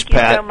it. Thanks, Thank you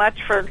Pat. so much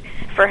for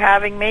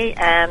having me,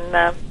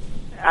 and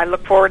I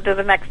look forward to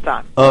the next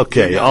time.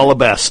 Okay, all the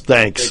best.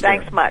 Thanks.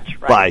 Thanks much.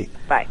 Bye. Right.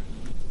 Bye.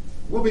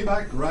 We'll be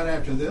back right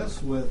after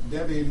this with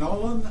Debbie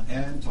Nolan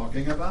and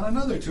talking about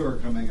another tour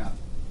coming up.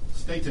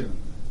 Stay tuned.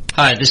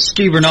 Hi, this is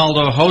Steve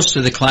Ronaldo, host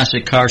of the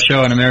Classic Car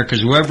Show on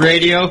America's Web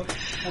Radio.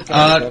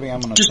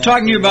 Just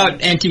talking to you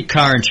about antique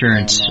car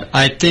insurance.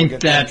 I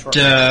think that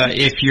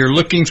if you're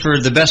looking for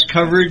the best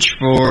coverage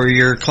for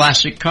your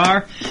classic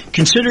car,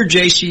 consider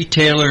J.C.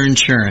 Taylor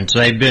Insurance.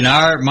 They've been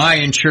my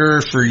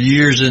insurer for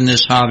years in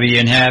this hobby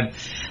and have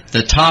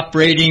the top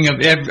rating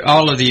of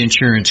all of the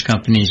insurance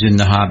companies in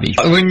the hobby.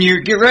 When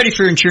you get ready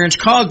for insurance,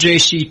 call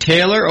J.C.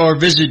 Taylor or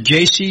visit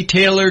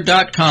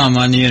jctaylor.com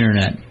on the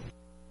Internet.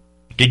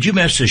 Did you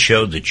miss a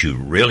show that you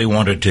really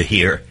wanted to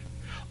hear?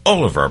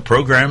 All of our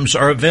programs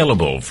are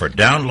available for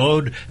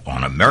download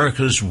on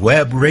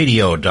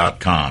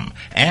americaswebradio.com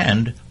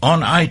and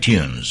on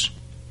iTunes.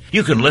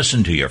 You can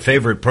listen to your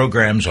favorite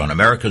programs on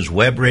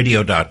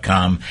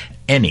americaswebradio.com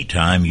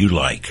anytime you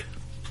like.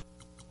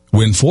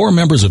 When 4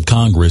 members of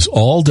Congress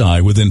all die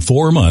within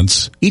 4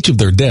 months, each of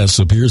their deaths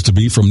appears to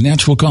be from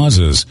natural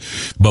causes.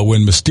 But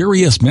when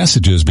mysterious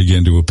messages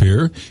begin to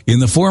appear in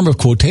the form of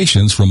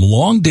quotations from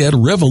long-dead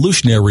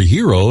revolutionary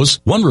heroes,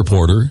 one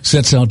reporter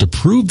sets out to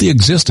prove the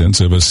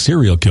existence of a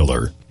serial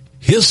killer.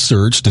 His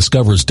search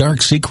discovers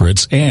dark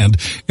secrets and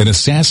an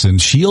assassin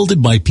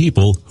shielded by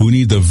people who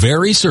need the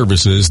very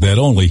services that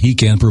only he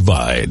can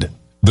provide.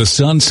 The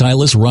Sun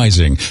Silas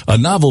Rising, a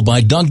novel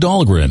by Doug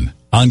Dahlgren.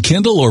 On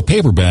Kindle or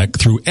paperback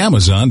through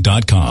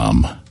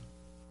Amazon.com.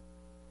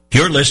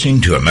 You're listening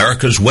to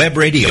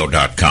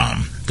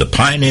americaswebradio.com, the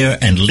pioneer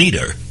and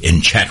leader in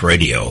chat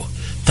radio.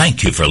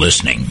 Thank you for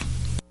listening.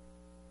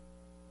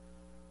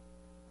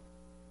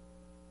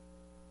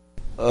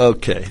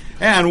 Okay.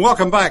 And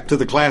welcome back to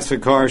the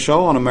Classic Car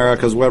Show on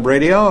America's Web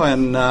Radio.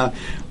 And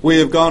we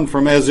have gone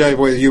from, as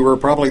you were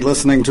probably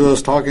listening to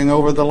us talking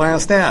over the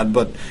last ad.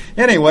 But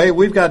anyway,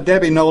 we've got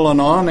Debbie Nolan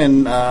on,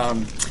 and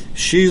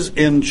she's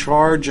in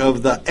charge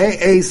of the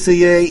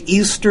AACA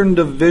Eastern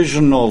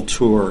Divisional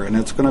Tour, and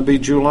it's going to be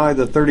July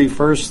the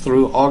 31st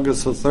through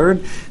August the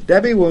 3rd.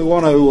 Debbie, we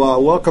want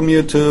to welcome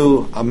you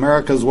to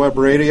America's Web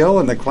Radio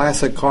and the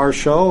Classic Car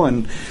Show,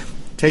 and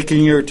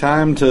taking your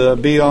time to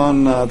be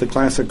on the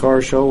Classic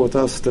Car Show with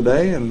us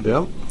today. And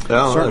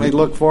certainly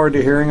look forward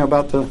to hearing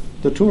about the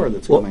tour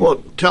that's coming.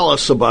 Well, tell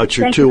us about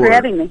your tour. Thank you for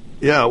having me.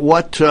 Yeah,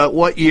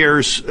 what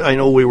years? I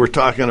know we were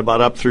talking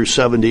about up through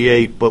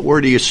 78, but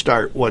where do you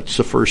start? What's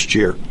the first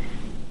year?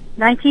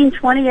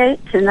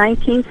 1928 to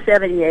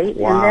 1978,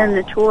 Wow. And then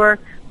the tour,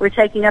 we're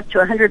taking up to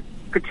 100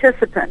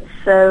 participants.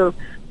 So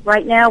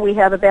right now we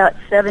have about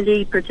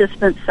 70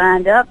 participants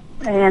signed up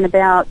and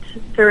about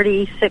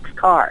 36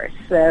 cars.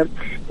 So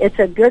it's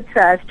a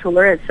good-sized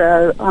tour. It's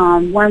a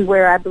one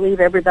where I believe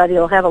everybody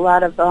will have a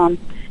lot of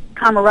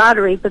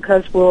camaraderie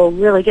because we'll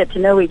really get to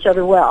know each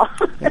other well.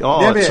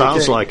 Debbie, it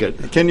sounds like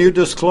it. Can you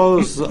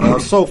disclose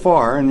so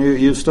far, and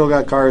you've still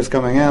got cars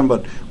coming in,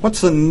 but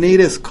what's the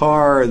neatest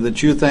car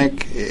that you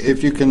think,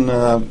 if you can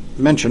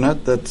mention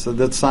it,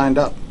 that's signed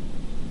up?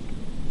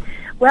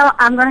 Well,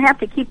 I'm going to have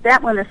to keep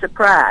that one a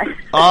surprise.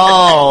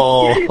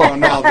 Oh, well,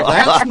 now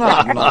that's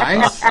not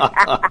nice.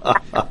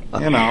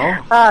 You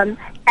know.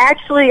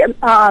 Actually,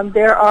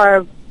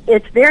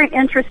 it's very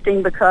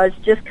interesting because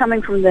just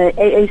coming from the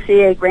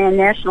AACA Grand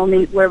National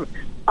Meet, where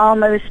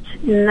almost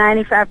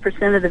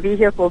 95% of the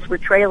vehicles were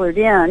trailered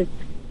in,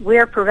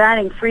 we're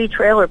providing free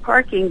trailer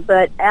parking,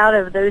 but out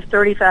of those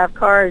 35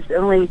 cars,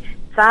 only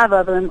 5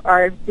 of them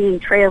are being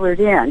trailered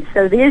in.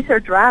 So these are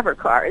driver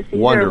cars.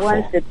 These Wonderful.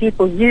 are ones that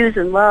people use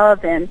and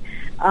love and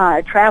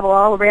travel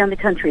all around the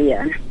country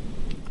in.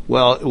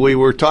 Well,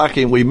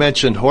 we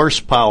mentioned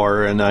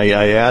horsepower, and I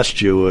asked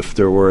you if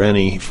there were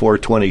any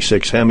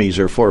 426 Hemis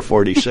or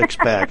 446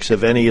 packs.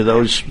 Have any of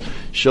those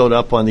showed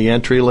up on the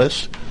entry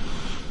list?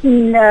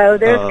 No,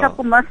 there's a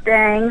couple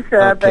Mustangs,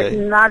 okay. but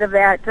not of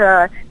that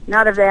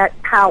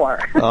power.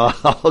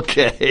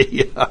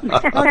 Okay.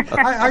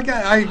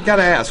 I got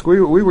to ask. We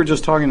were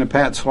just talking to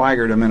Pat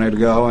Swigart a minute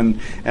ago, and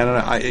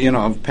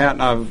Pat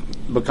and I've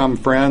become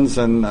friends,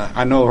 and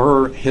I know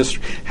her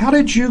history. How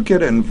did you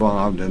get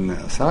involved in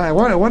this?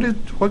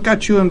 What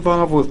got you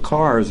involved with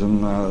cars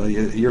and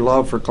your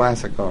love for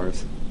classic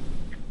cars?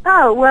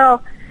 Oh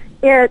well,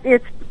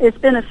 it's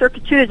been a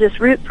circuitous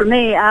route for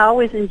me. I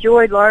always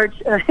enjoyed large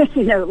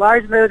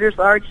motors,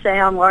 large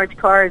sound, large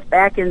cars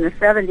back in the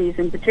 70s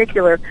in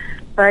particular.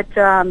 But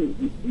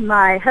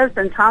my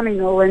husband, Tommy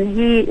Nolan,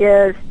 he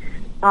was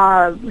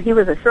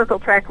a circle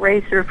track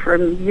racer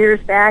from years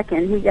back,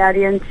 and he got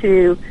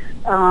into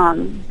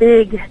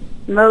big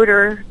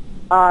motor,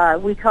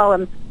 we call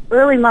them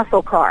early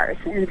muscle cars.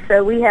 And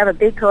so we have a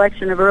big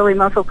collection of early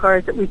muscle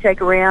cars that we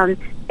take around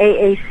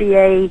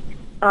AACA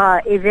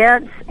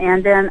events,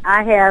 and then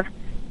I have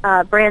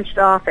branched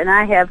off, and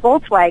I have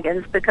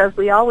Volkswagens because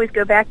we always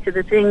go back to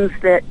the things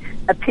that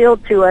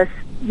appealed to us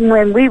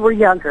when we were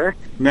younger.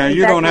 Now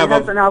you don't have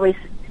a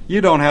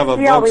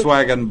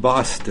Volkswagen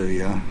bus, do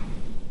you?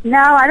 No,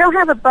 I don't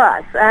have a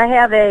bus. I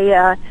have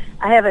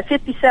a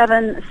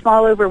 57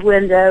 small over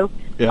window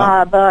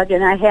bug,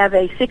 and I have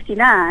a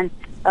 69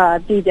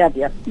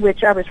 VW,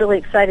 which I was really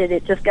excited.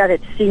 It just got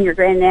its Senior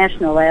Grand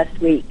National last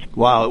week.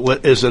 Wow.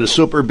 Is it a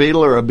Super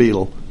Beetle or a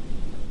Beetle?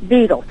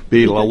 Beetle.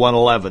 Beetle, a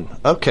 111.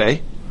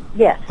 Okay.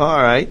 Yes.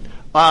 All right.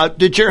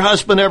 Did your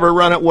husband ever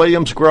run at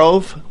Williams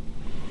Grove?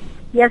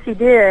 Yes, he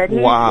did.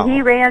 Wow.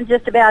 He ran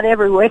just about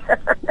everywhere.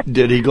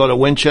 Did he go to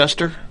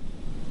Winchester?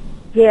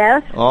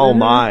 Yes. Oh,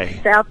 my.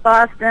 South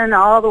Boston,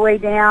 all the way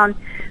down.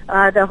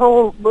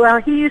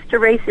 He used to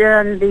race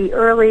in the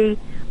early,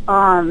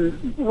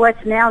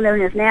 what's now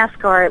known as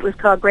NASCAR. It was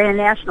called Grand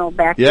National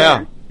back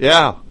then.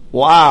 Yeah.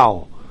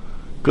 Wow.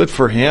 Good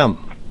for him.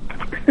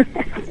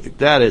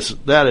 That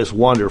is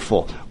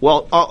wonderful.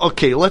 Well,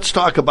 okay, let's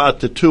talk about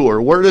the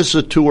tour. Where does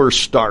the tour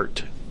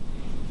start?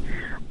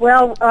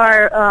 Well,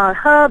 our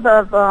hub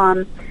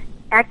of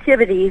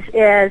activities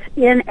is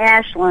in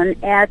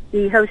Ashland at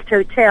the Host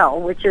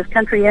Hotel, which is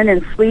Country Inn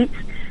and Suites,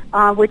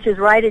 which is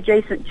right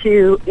adjacent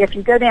to, if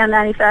you go down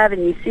 95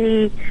 and you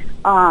see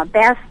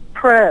Bass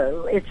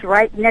Pro, it's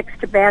right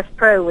next to Bass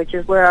Pro, which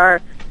is where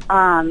our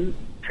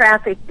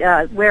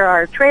where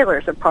our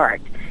trailers are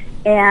parked.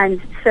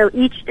 And so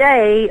each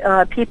day,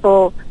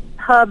 people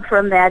hub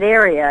from that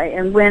area.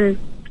 And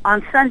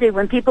on Sunday,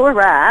 when people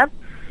arrive,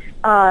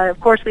 of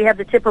course, we have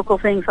the typical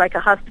things like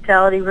a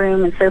hospitality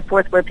room and so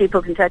forth where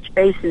people can touch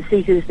base and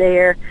see who's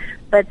there.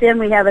 But then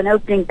we have an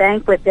opening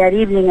banquet that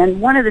evening.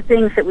 And one of the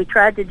things that we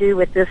tried to do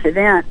with this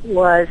event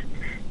was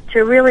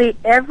to really,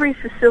 every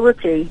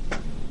facility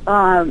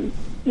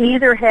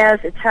either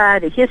has a tie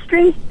to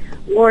history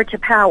or to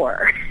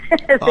power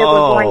that we're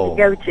going to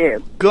go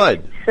to.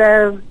 Good.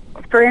 So,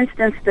 for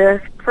instance,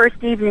 the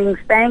first evening's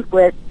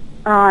banquet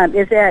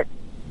is at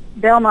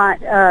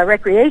Belmont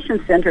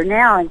Recreation Center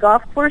now and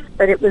golf course,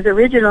 but it was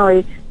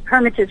originally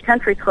Hermitage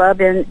Country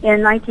Club. In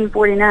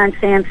 1949,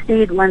 Sam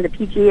Snead won the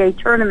PGA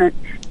Tournament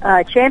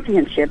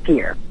championship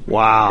here.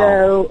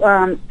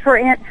 Wow!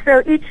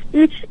 So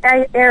each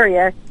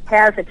area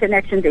has a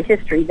connection to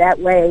history that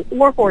way,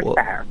 or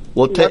horsepower.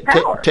 Well,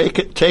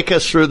 take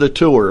us through the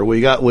tour.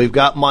 We've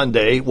got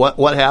Monday.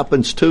 What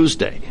happens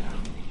Tuesday?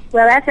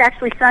 Well, that's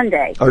actually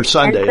Sunday. Or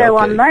Sunday. And so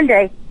okay. on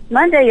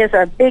Monday is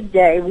our big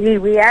day.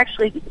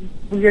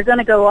 We're going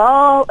to go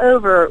all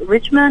over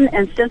Richmond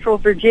and Central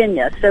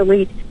Virginia. So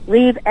we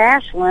leave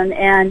Ashland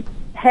and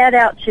head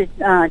out to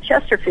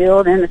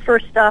Chesterfield, and the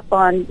first stop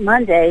on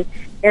Monday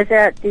is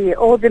at the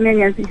Old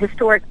Dominion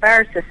Historic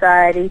Fire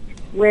Society,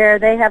 where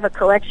they have a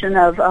collection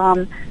of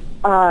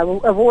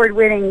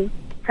award-winning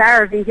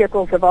fire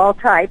vehicles of all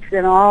types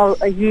in all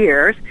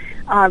years.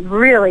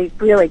 Really,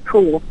 really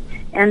cool.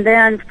 And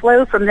then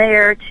flow from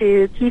there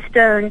to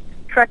Keystone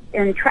Truck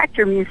and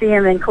Tractor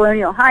Museum in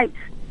Colonial Heights,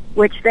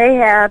 which they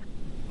have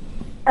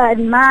a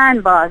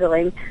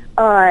mind-boggling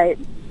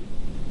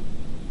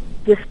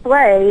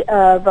display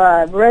of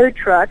road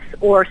trucks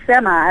or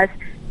semis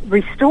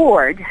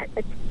restored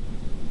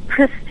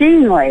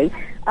pristinely,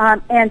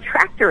 and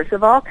tractors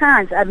of all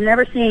kinds. I've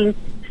never seen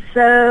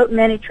so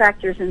many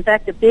tractors. In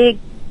fact, a big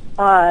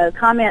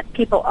comment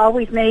people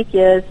always make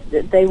is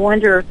that they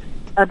wonder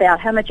about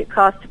how much it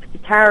costs to put the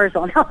tires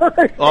on all of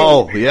those things.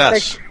 Oh,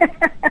 yes.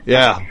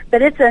 Yeah.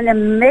 But it's an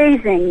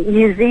amazing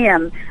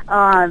museum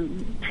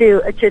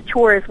to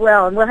tour as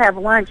well, and we'll have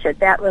lunch at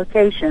that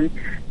location.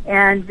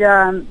 And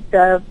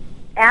the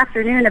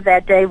afternoon of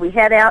that day, we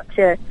head out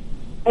to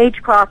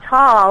H. Croft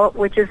Hall,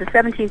 which is a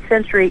 17th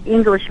century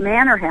English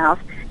manor house,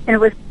 and it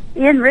was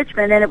in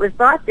Richmond, and it was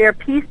brought there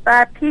piece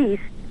by piece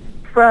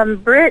from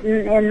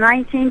Britain in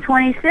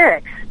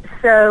 1926.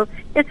 So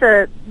it's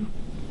a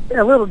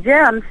little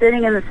gem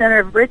sitting in the center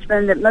of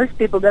Richmond that most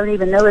people don't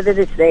even know that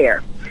it's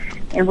there.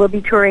 And we'll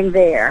be touring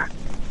there.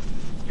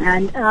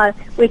 And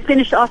we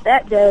finish off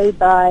that day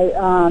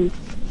by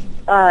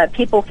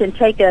people can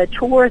take a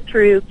tour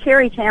through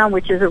Carytown,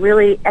 which is a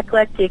really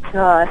eclectic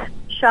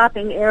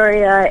shopping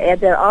area,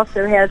 and that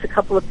also has a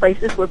couple of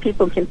places where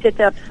people can pick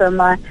up some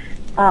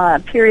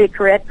period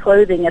correct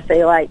clothing if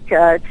they like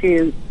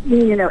to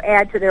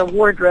add to their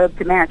wardrobe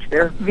to match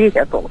their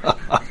vehicles.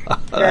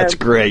 That's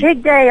great.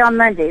 Big day on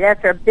Monday.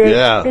 That's our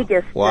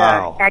biggest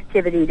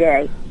activity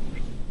day.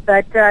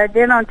 But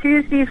then on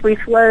Tuesdays we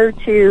flow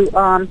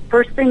to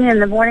first thing in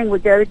the morning we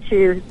go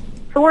to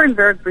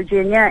Thornburg,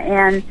 Virginia,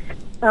 and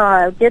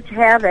get to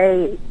have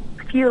a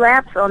few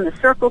laps on the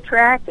circle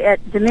track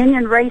at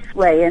Dominion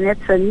Raceway, and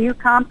it's a new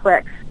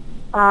complex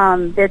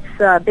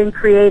that's been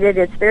created.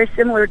 It's very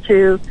similar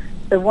to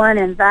the one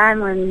in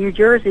Vineland, New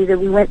Jersey that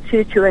we went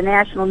to a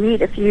national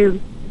meet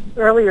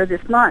earlier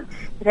this month.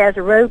 It has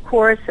a road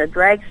course, a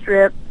drag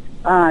strip,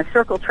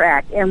 circle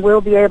track, and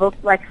we'll be able,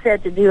 like I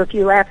said, to do a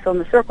few laps on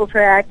the circle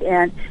track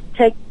and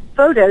take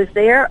photos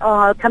there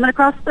coming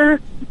across the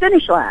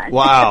finish line.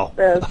 Wow.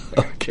 So,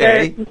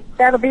 okay.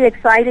 That'll be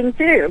exciting,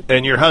 too.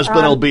 And your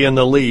husband will be in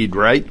the lead,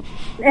 right?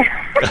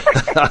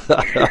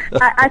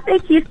 I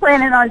think he's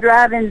planning on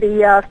driving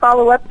the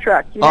follow-up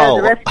truck, the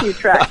rescue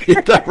truck.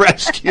 The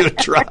rescue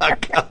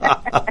truck.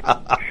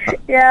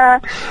 Yeah.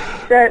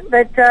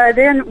 But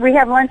then we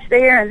have lunch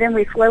there, and then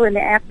we flow in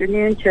the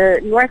afternoon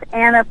to North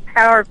Anna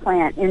Power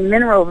Plant in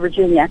Mineral,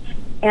 Virginia.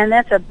 and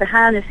that's a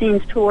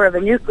behind-the-scenes tour of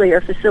a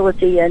nuclear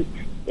facility, and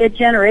it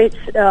generates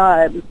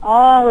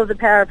all of the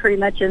power pretty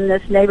much in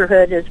this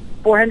neighborhood is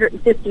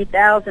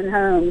 450,000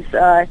 homes.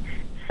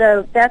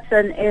 So that's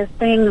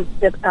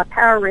a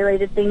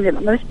power-related thing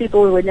that most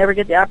people would never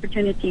get the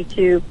opportunity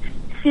to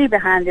see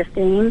behind the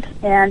scenes.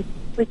 And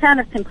we kind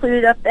of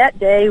concluded up that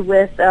day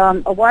with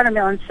a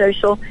watermelon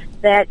social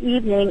that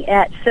evening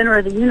at Center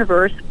of the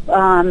Universe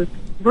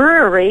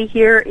Brewery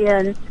here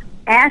in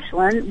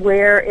Ashland,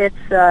 where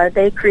it's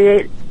they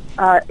create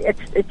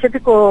it's a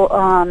typical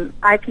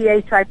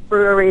IPA type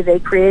brewery. They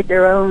create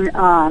their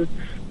own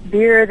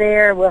beer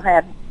there. We'll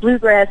have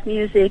bluegrass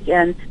music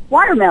and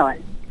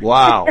watermelon.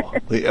 Wow.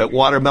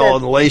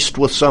 Watermelon laced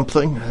with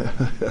something?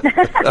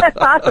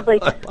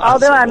 Possibly.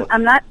 Although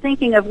I'm not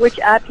thinking of which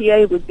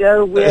IPA would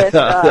go with.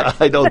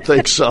 I don't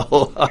think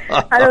so.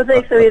 I don't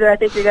think so either. I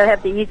think you're going to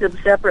have to eat them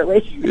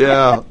separately.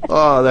 Yeah.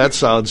 Oh, that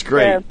sounds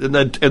great. And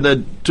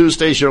then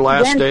Tuesday's your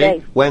last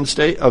day?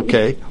 Wednesday?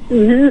 Okay.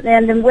 Mm-hmm.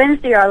 And then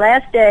Wednesday, our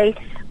last day,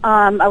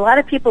 a lot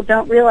of people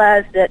don't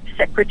realize that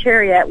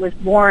Secretariat was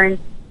born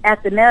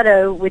at the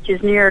Meadow, which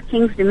is near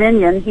Kings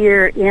Dominion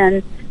here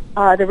in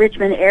the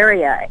Richmond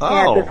area,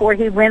 and before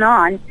he went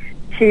on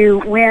to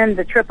win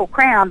the Triple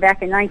Crown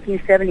back in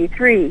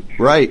 1973.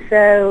 Right.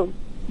 So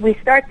we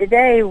start the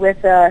day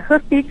with a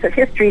Hoofbeats of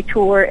History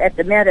tour at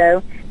the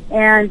Meadow,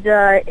 and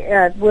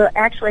we'll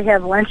actually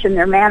have lunch in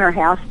their manor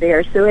house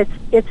there. So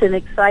it's an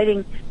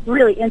exciting,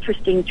 really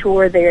interesting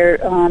tour there.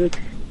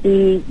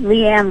 The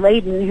Leanne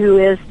Layden, who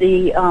is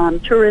the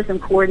tourism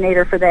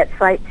coordinator for that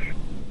site,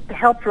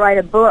 helped write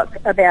a book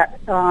about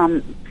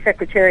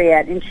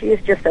Secretariat, and she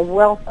is just a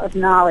wealth of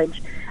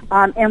knowledge.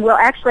 And we'll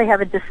actually have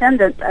a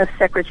descendant of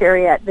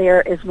Secretariat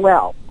there as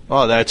well.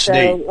 Oh, that's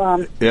neat.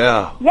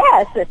 Yeah.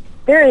 Yes, it's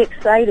very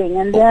exciting.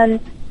 And then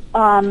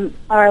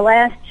our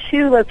last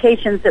two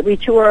locations that we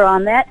tour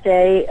on that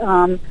day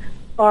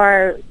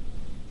are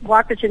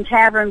Walkerton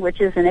Tavern,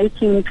 which is an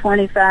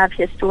 1825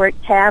 historic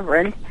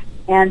tavern,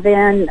 and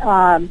then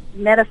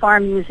Meta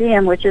Farm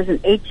Museum, which is an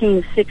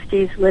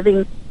 1860s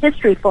living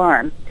history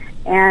farm.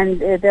 And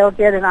they'll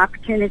get an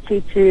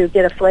opportunity to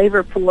get a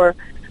flavor for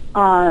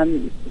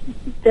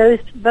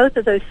both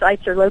of those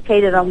sites are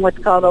located on what's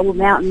called Old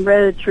Mountain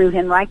Road through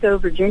Henrico,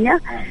 Virginia,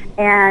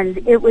 and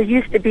it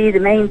used to be the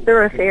main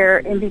thoroughfare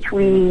in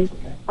between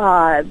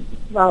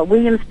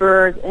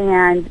Williamsburg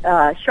and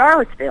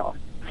Charlottesville.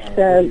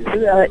 So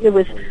it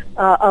was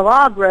a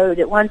log road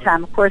at one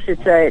time. Of course,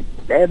 it's a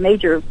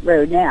major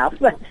road now.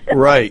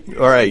 Right.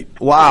 All right.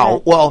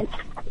 Wow. Well,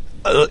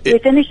 we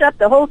finish up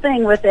the whole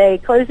thing with a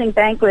closing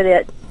banquet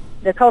at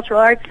the Cultural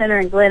Arts Center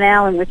in Glen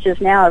Allen, which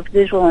is now a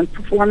visual and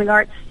performing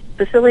arts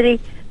facility.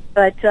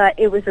 But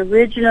it was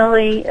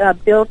originally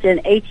built in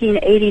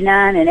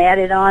 1889 and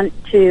added on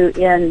to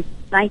in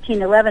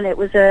 1911. It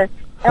was a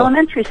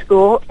elementary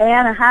school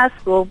and a high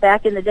school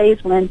back in the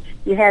days when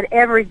you had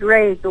every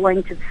grade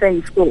going to the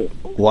same school.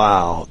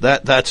 Wow,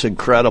 that's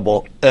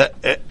incredible.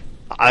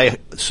 I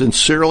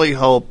sincerely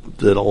hope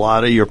that a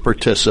lot of your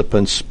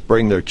participants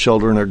bring their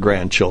children or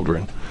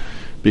grandchildren,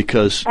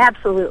 because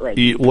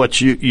absolutely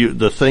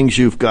the things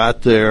you've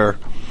got there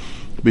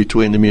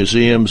between the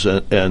museums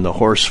and the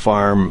horse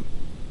farm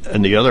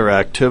and the other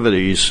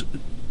activities,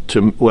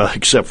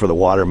 except for the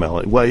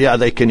watermelon. Well, yeah,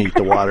 they can eat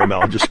the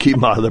watermelon. Just keep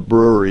them out of the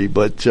brewery.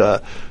 But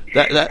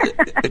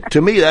that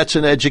to me, that's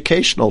an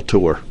educational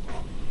tour.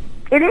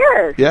 It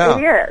is.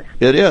 Yeah,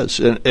 it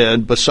is.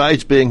 And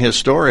besides being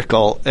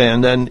historical,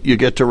 and then you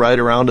get to ride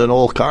around in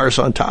old cars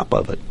on top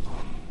of it.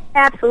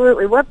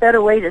 Absolutely. What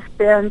better way to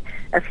spend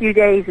a few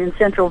days in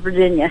Central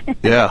Virginia?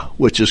 Yeah,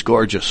 which is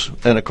gorgeous.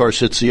 And, of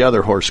course, it's the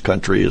other horse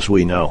country, as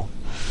we know.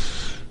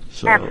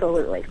 So.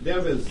 Absolutely.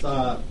 Deb,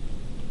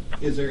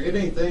 is there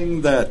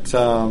anything that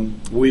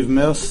we've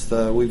missed?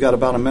 We've got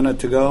about a minute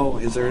to go.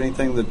 Is there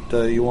anything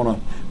that you want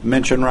to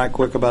mention right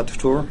quick about the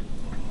tour?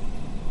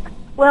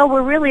 Well,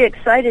 we're really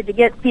excited to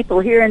get people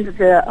here into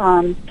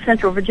the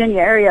Central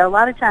Virginia area. A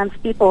lot of times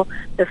people,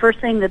 the first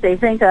thing that they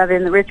think of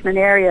in the Richmond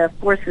area,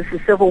 of course, is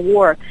the Civil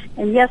War.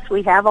 And yes,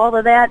 we have all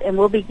of that, and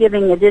we'll be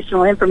giving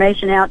additional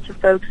information out to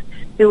folks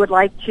who would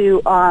like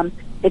to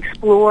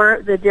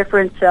explore the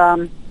different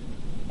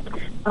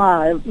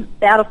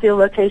battlefield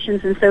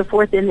locations and so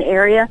forth in the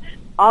area.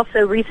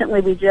 Also,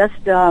 recently we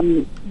just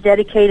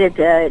dedicated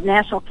the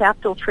National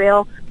Capital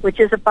Trail,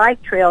 which is a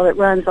bike trail that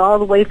runs all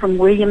the way from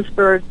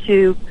Williamsburg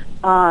to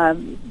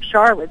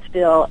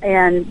Charlottesville,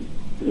 and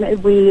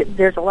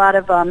there's a lot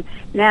of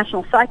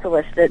national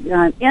cyclists that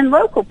and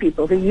local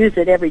people who use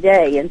it every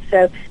day, and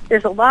so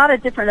there's a lot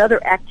of different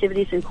other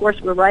activities. And of course,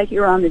 we're right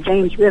here on the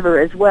James River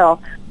as well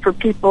for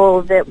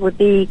people that would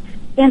be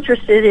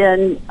interested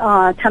in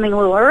coming a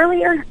little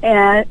earlier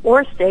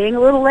or staying a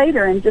little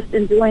later and just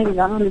enjoying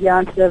the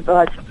ambiance of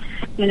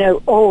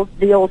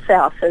the old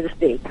South, so to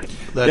speak.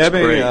 That's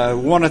Debbie, great. I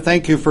want to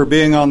thank you for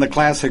being on the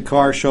Classic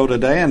Car Show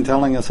today and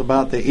telling us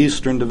about the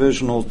Eastern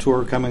Divisional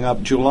Tour coming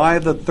up July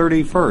the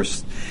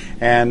 31st.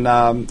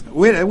 And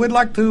we'd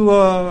like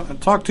to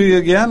talk to you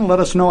again.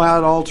 Let us know how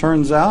it all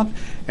turns out.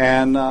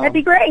 And that'd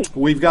be great.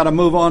 We've got to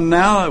move on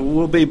now.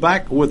 We'll be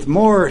back with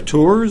more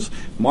tours.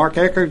 Mark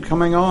Eckart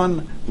coming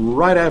on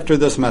right after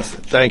this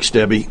message. Thanks,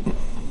 Debbie.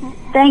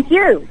 Thank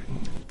you.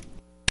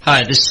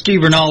 Hi, this is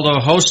Steve Rinaldo,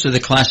 host of the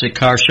Classic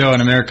Car Show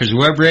on America's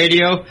Web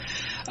Radio.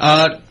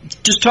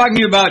 Just talking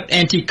to you about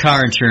antique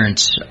car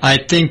insurance. I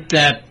think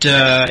that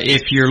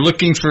if you're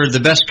looking for the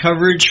best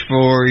coverage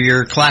for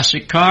your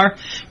classic car,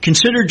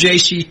 consider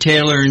J.C.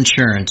 Taylor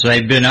Insurance.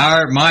 They've been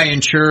my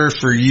insurer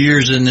for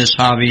years in this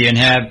hobby and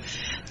have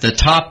the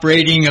top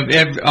rating of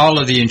all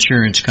of the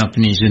insurance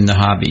companies in the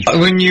hobby.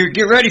 When you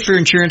get ready for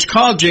insurance,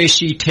 call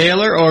J.C.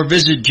 Taylor or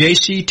visit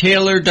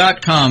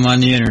jctaylor.com on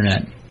the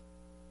Internet.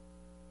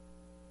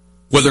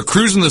 Whether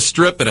cruising the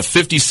Strip in a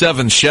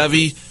 57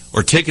 Chevy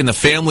or taking the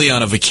family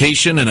on a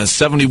vacation in a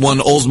 71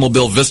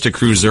 Oldsmobile Vista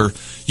Cruiser,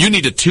 you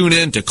need to tune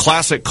in to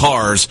Classic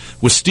Cars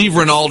with Steve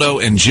Rinaldo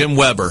and Jim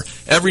Weber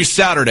every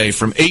Saturday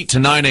from 8 to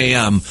 9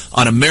 a.m.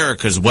 on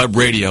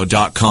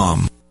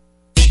americaswebradio.com.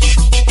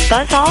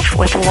 Buzz Off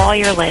with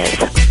Lawyer Liz.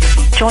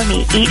 Join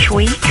me each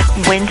week,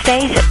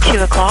 Wednesdays at 2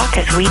 o'clock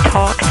as we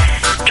talk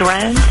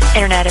drones,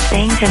 Internet of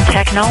Things, and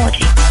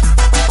technology.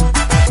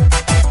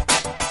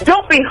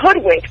 Don't be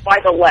hoodwinked by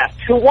the left,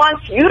 who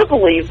wants you to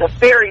believe the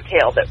fairy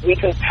tale that we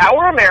can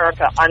power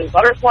America on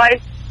butterflies,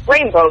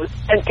 rainbows,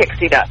 and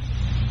pixie dust.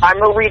 I'm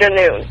Marita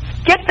Noon.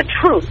 Get the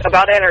truth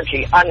about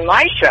energy on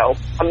my show,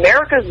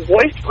 America's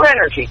Voice for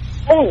Energy,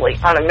 only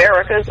on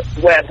America's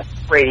Web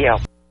Radio.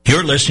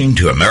 You're listening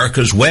to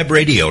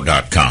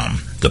americaswebradio.com,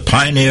 the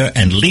pioneer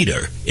and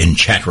leader in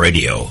chat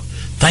radio.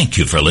 Thank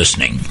you for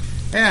listening.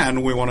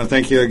 And we want to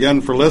thank you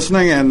again for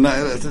listening, and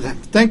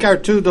thank our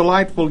two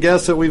delightful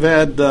guests that we've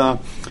had,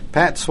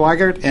 Pat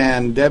Swigart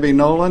and Debbie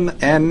Nolan.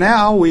 And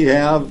now we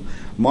have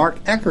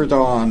Mark Eckart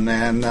on,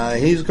 and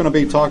he's going to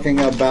be talking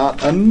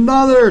about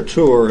another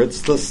tour.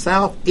 It's the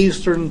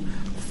Southeastern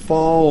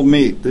Fall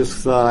Meet.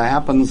 This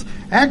happens.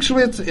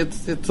 Actually,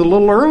 it's a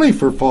little early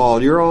for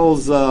fall. Your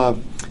all's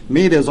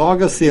meet is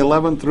August the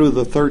 11th through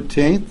the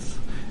 13th.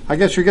 I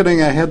guess you're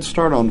getting a head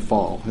start on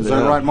fall. Is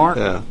that right, Mark?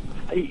 Yeah.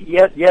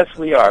 Yes,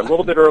 we are. A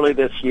little bit early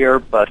this year,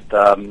 but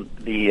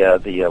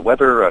the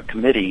weather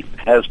committee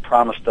has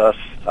promised us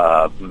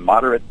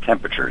moderate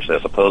temperatures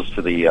as opposed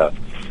to the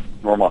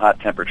normal hot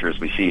temperatures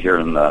we see here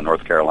in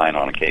North Carolina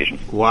on occasion.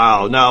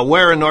 Wow. Now,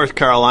 where in North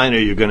Carolina are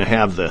you going to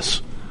have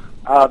this?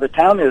 The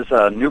town is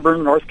New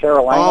Bern, North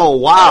Carolina. Oh,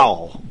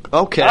 wow.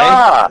 Okay.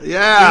 Yeah. You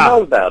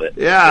know about it.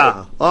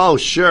 Yeah. Oh,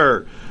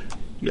 sure.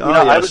 Yes.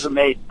 I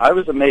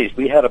was amazed.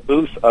 We had a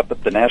booth up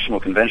at the National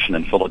Convention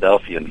in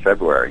Philadelphia in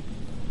February.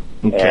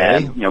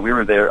 Okay. And, we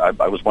were there.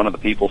 I was one of the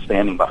people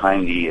standing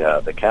behind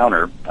the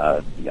counter,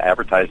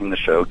 advertising the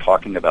show,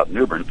 talking about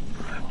New Bern.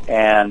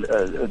 And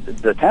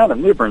the town of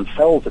New Bern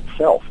sells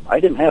itself. I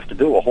didn't have to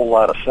do a whole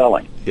lot of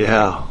selling.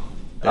 Yeah.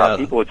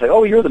 People would say,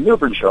 "Oh, you're the New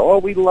Bern show. Oh,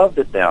 we loved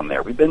it down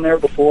there. We've been there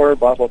before."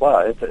 Blah blah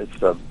blah. It's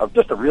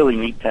just a really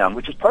neat town,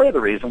 which is part of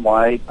the reason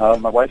why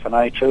my wife and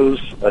I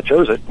chose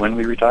it when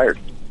we retired.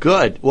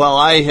 Good. Well,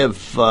 I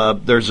have.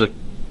 There's a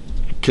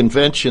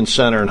convention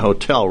center and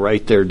hotel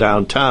right there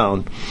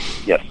downtown.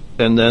 Yes.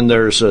 And then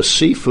there's a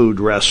seafood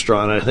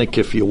restaurant. I think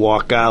if you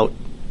walk out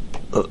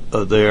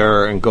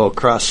there and go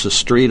across the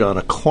street on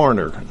a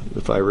corner,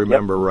 if I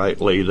remember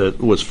rightly,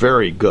 that was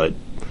very good.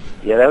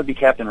 Yeah, that would be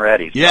Captain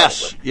Ratty's.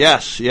 Yes,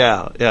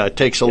 yeah. It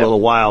takes a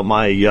little while.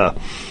 My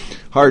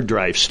hard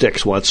drive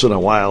sticks once in a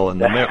while, and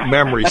the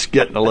memory's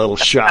getting a little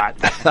shot.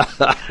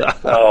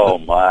 Oh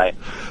my!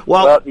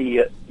 Well,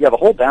 the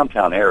whole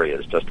downtown area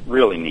is just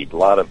really neat. A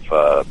lot of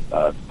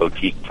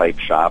boutique type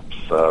shops,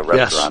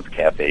 restaurants,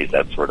 cafes,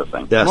 that sort of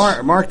thing.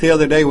 Yes. Mark, the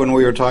other day when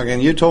we were talking,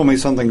 you told me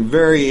something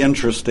very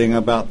interesting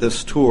about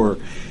this tour,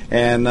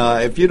 and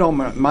if you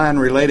don't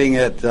mind relating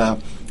it,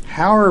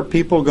 how are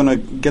people going to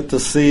get to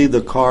see the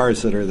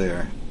cars that are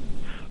there?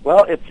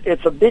 Well,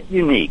 it's a bit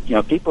unique.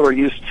 People are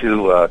used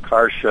to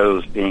car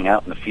shows being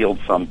out in the field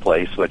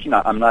someplace, which,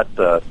 I'm not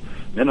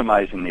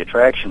minimizing the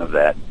attraction of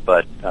that,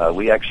 but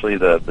we actually,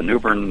 the New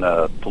Bern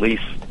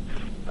police,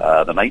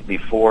 the night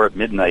before at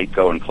midnight,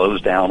 go and close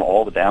down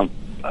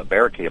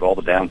barricade all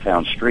the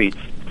downtown streets,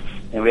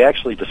 and we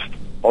actually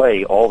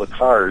display all the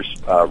cars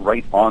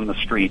right on the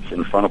streets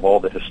in front of all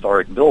the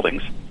historic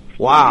buildings.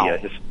 Wow.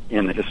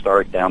 In the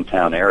historic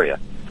downtown area.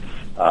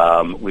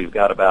 We've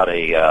got about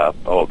a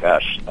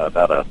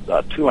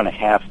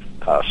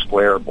 2.5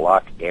 square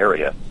block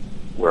area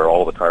where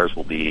all the cars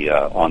will be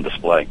on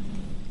display.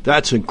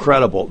 That's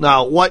incredible.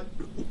 Now, what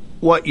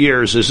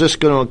years is this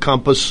going to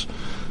encompass?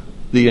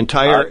 The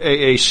entire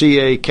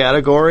AACA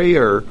category,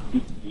 or?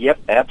 Yep,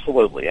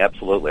 absolutely.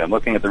 I'm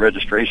looking at the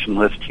registration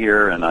list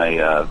here, and I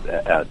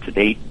to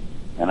date,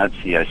 and I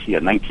see a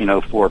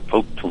 1904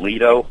 Pope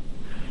Toledo.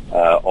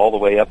 All the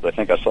way up, I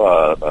think I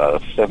saw a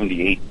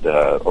 78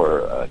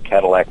 or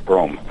Cadillac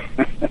Brougham.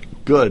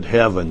 Good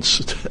heavens,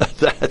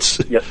 that's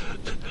yes.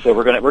 So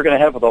we're gonna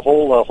have the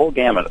whole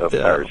gamut of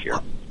cars here.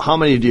 How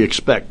many do you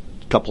expect?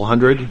 A couple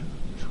hundred?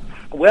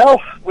 Well,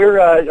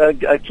 We're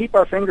keep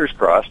our fingers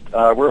crossed.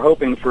 We're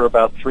hoping for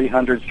about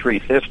 300,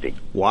 350.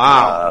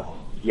 Wow.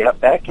 Yeah,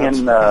 back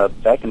in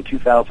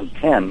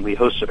 2010, we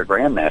hosted a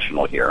Grand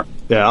National here.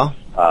 Yeah.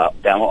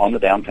 Down on the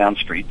downtown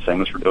street,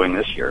 same as we're doing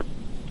this year,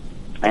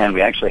 and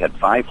we actually had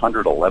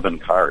 511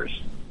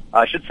 cars.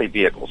 I should say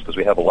vehicles, because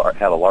we have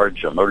had a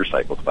large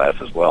motorcycle class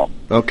as well.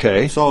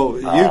 Okay.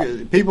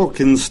 So people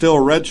can still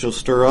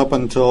register up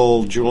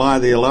until July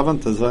the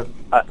 11th, is that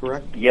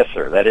correct? Yes,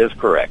 sir, that is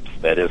correct.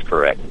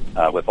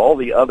 With all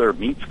the other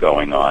meets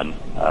going on,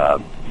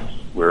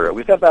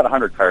 we've got about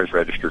 100 cars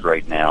registered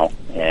right now,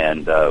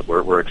 and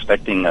we're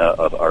expecting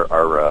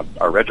our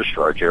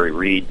registrar, Jerry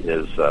Reed,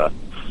 is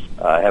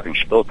having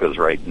shpilkas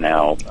right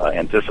now,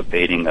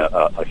 anticipating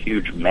a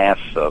huge mass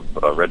of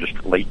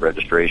late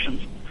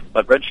registrations.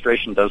 But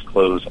registration does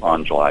close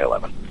on July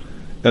 11th.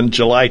 And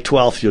July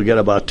 12th, you'll get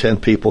about 10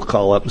 people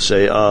call up and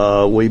say,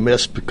 we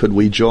missed, could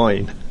we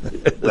join?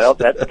 Well,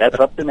 that's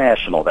up to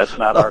National. That's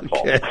not our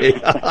call.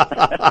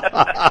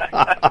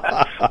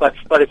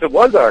 But if it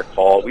was our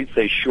call, we'd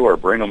say, sure,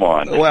 bring them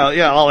on. Well,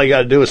 yeah, all they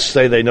got to do is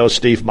say they know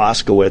Steve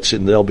Moskowitz,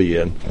 and they'll be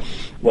in.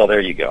 Well,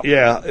 there you go.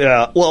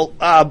 Yeah. Well,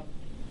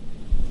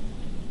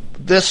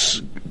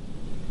 this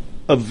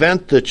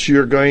event that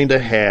you're going to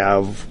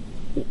have,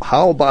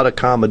 how about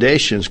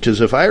accommodations?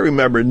 Because if I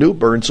remember, New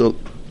Bern's a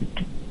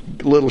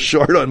little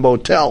short on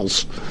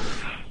motels.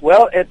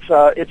 Well,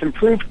 it's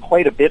improved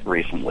quite a bit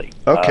recently.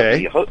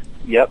 Okay.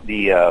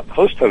 The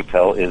host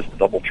hotel is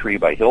DoubleTree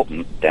by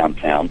Hilton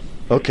downtown.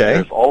 Okay.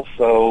 There's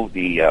also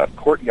the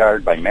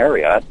Courtyard by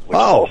Marriott, which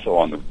is also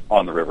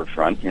on the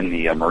riverfront in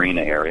the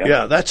marina area.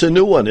 Yeah, that's a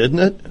new one, isn't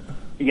it?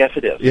 Yes,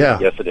 it is. Yeah.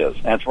 Yes, it is.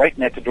 And it's right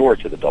next door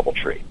to the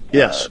DoubleTree.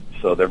 Yes.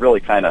 So they're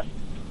really kind of,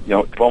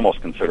 could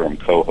almost consider them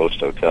co-host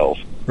hotels.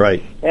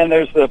 Right. And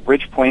there's the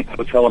Bridgepoint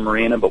Hotel and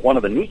Marina. But one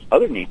of the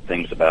other neat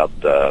things about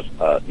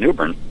New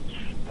Bern,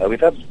 we've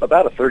had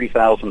about a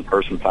 30,000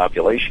 person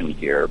population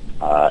here,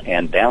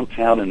 and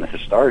downtown in the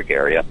historic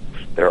area,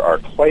 there are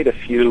quite a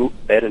few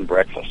bed and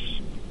breakfasts.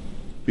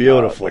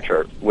 Beautiful.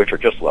 Which are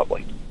just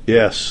lovely.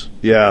 Yes.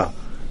 Yeah.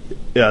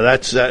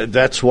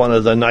 That's one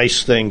of the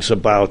nice things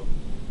about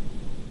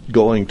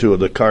going to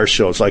the car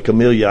shows. Like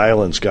Amelia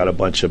Island's got a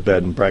bunch of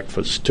bed and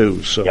breakfasts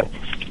too. So. Yep.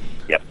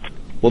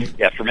 Well,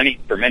 yeah. For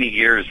many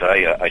years,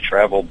 I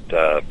traveled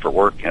for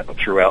work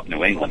throughout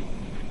New England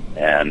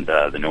and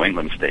the New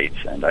England states,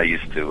 and I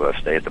used to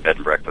stay at the bed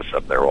and breakfast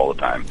up there all the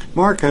time.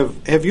 Mark,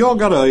 have you all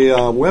got a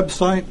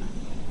website?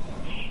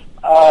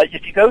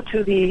 If you go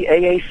to the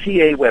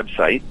AACA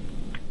website,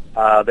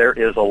 there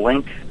is a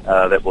link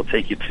that will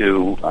take you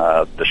to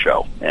the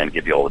show and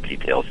give you all the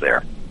details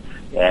there.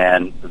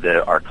 And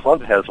our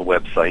club has a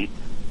website.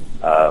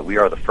 We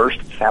are the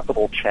first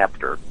capital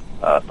chapter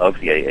of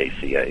the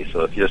AACA.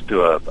 So if you just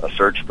do a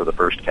search for the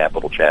first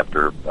capital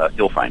chapter,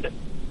 you'll find it.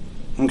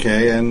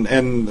 Okay,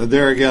 and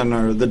there again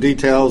are the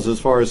details as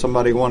far as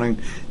somebody wanting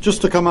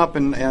just to come up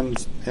and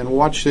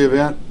watch the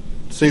event,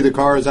 see the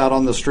cars out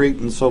on the street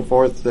and so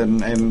forth,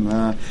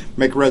 and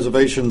make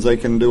reservations. They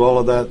can do all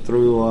of that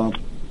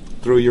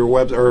through your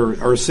web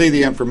or see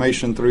the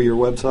information through your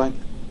website.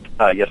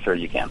 Yes, sir,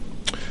 you can.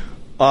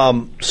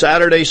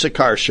 Saturday's a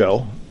car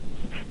show.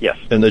 Yes.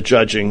 And the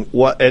judging.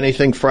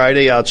 Anything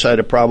Friday outside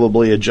of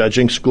probably a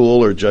judging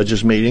school or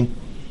judges meeting?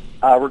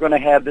 We're going to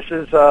have, this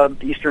is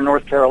Eastern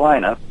North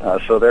Carolina,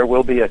 so there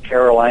will be a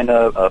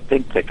Carolina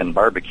pig picking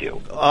barbecue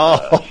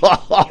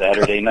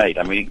Saturday night.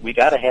 I mean, we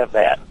got to have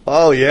that.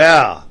 Oh,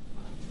 yeah.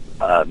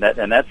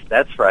 And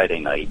that's Friday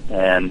night.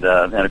 And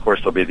of course,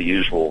 there'll be the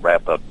usual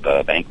wrap-up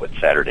banquet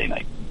Saturday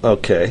night.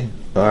 Okay.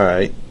 All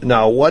right.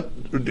 Now,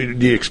 what do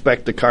you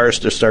expect the cars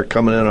to start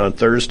coming in on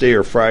Thursday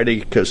or Friday?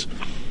 Because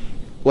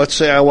let's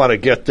say I want to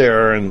get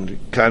there and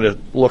kind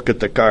of look at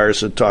the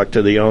cars and talk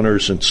to the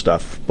owners and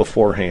stuff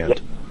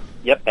beforehand.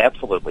 Yep,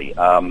 absolutely.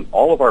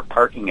 All of our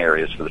parking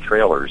areas for the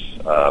trailers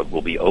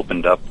will be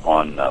opened up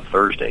on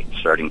Thursday,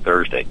 starting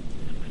Thursday.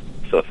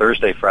 So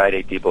Thursday,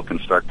 Friday, people can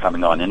start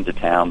coming on into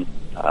town.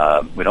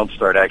 We don't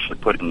start actually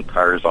putting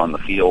cars on the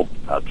field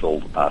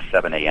till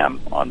 7 a.m.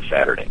 on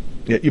Saturday.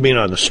 Yeah, you mean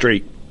on the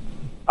street?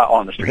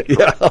 On the street.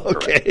 Yeah, correct,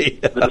 okay.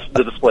 Correct.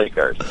 The display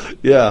cars.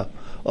 Yeah.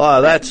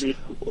 That's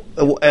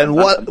and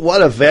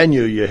what a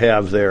venue you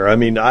have there. I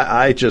mean,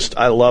 I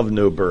love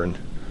New Bern.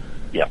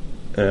 Yeah.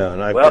 Yeah,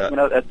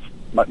 and that's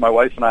my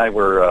wife and I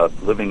were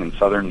living in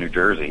southern New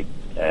Jersey,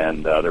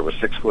 and there was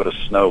 6 foot of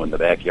snow in the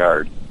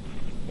backyard.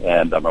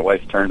 And my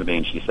wife turned to me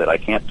and she said, "I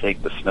can't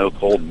take the snow,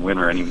 cold, and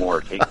winter anymore.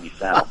 Take me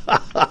south."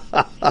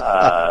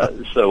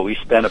 So we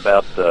spent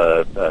about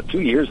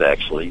 2 years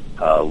actually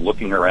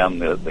looking around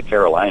the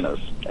Carolinas,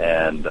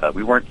 and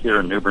we weren't here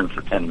in New Bern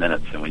for 10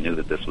 minutes, and we knew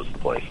that this was the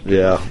place.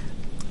 Yeah.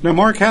 Now,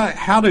 Mark,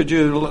 how did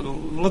you?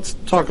 Let's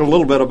talk a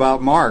little bit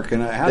about Mark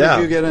and how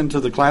did you get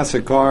into the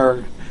classic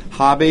car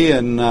hobby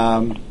and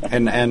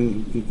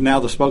now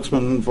the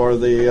spokesman for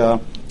the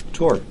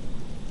tour?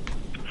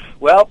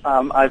 Well,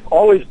 I've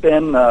always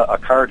been a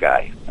car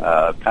guy.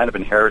 Kind of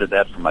inherited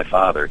that from my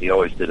father. He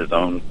always did his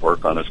own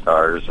work on his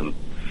cars, and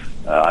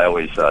I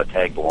always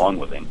tagged along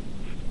with him.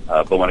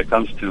 But when it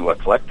comes to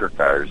collector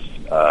cars,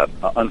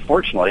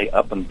 unfortunately,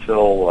 up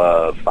until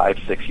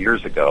 5-6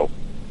 years ago,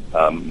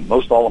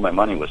 most all of my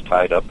money was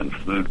tied up in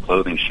food,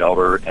 clothing,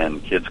 shelter,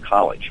 and kids'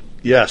 college.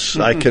 Yes,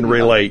 I can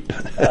relate.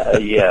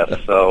 Yes,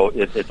 so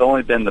it's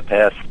only been the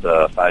past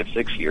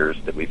 5-6 years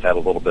that we've had a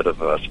little bit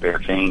of spare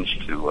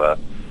change to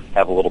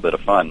have a little bit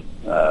of fun.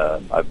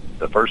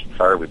 The first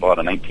car we bought,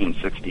 a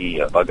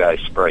 1960 Bug-Eye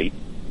Sprite.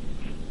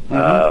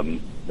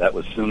 That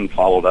was soon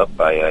followed up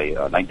by a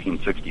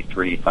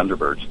 1963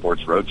 Thunderbird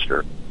Sports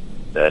Roadster.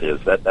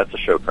 That's a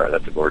show car.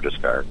 That's a gorgeous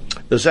car.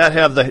 Does that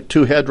have the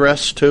 2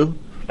 headrests too?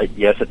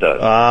 Yes, it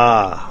does.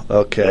 Ah,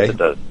 okay. Yes, it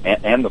does.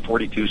 And the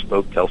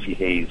 42-spoke Kelsey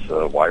Hayes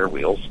wire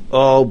wheels.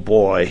 Oh,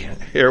 boy.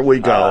 Here we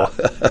go.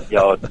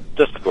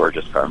 Just a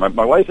gorgeous car.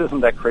 My wife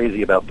isn't that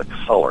crazy about the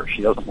color.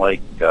 She doesn't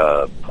like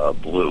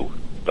blue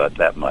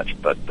that much,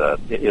 but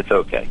it's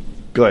okay.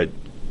 Good.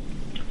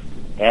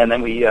 And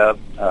then we've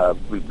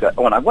got.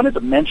 Oh, and I wanted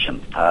to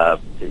mention,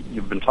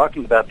 you've been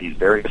talking about these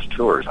various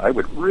tours. I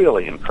would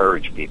really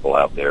encourage people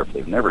out there, if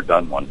they've never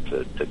done one,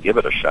 to give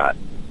it a shot.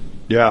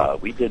 Yeah,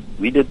 we did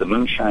the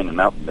Moonshine and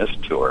Mountain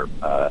Mist tour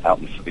out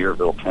in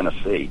Sevierville,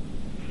 Tennessee.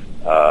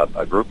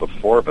 A group of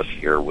 4 of us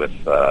here with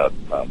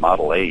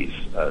Model A's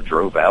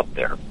drove out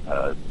there.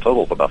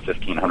 Total of about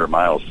 1,500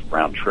 miles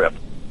round trip,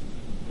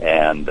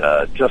 and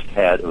it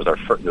was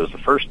the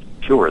first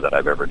tour that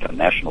I've ever done,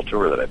 national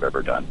tour that I've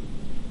ever done,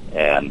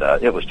 and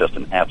it was just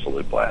an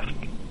absolute blast.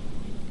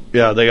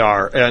 Yeah, they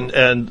are,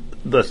 and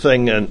the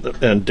thing,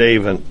 and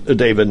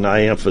David and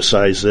I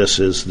emphasize this,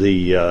 is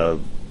the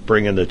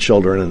bringing the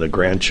children and the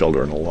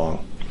grandchildren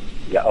along.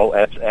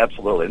 Yeah,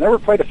 absolutely. And there were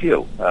quite a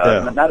few.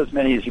 Not as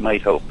many as you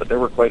might hope, but there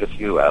were quite a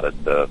few out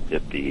at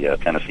the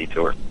Tennessee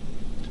tour.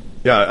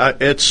 Yeah,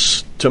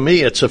 to me,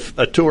 it's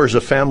a tour is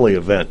a family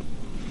event.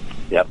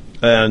 Yep.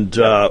 And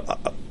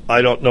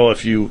I don't know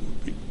if you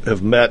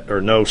have met or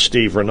know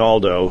Steve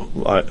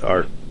Ronaldo,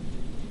 our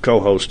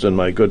co-host and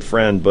my good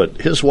friend,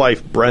 but his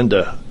wife,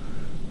 Brenda,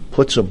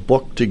 puts a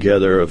book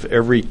together of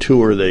every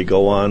tour they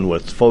go on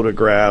with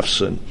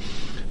photographs and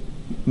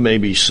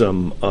maybe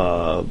some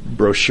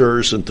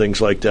brochures and things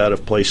like that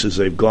of places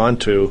they've gone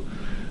to.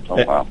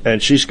 Oh, wow.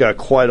 And she's got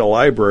quite a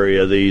library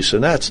of these,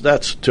 and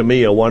that's to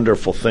me a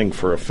wonderful thing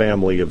for a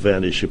family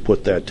event, is you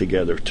put that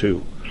together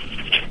too.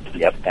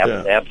 Yep,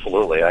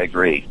 absolutely, I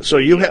agree. So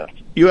you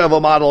have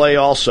a Model A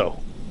also?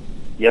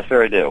 Yes,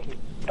 sir, I do.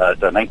 It's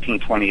a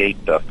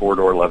 1928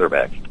 4-door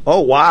leatherback.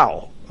 Oh,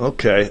 wow.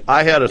 Okay.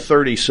 I had a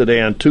 30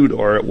 sedan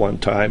 2-door at one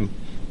time.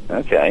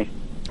 Okay.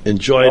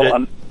 Enjoyed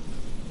it.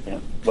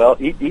 Well,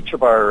 each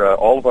of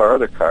all of our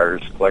other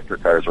cars, collector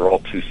cars, are all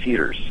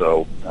 2-seaters.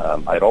 So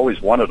I'd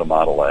always wanted a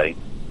Model A,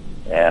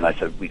 and I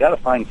said, we got to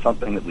find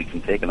something that we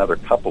can take another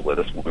couple with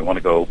us when we want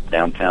to go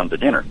downtown to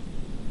dinner.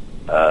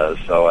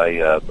 So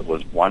I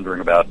was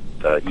wandering about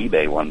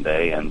eBay one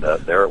day, and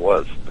there it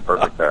was, the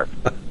perfect car.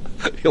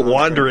 You're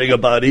wandering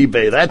about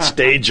eBay. That's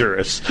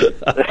dangerous.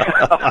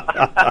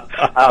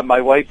 My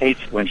wife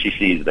hates when she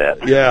sees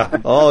that. Yeah.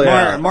 Oh,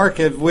 yeah. Mark,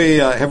 have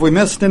we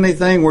missed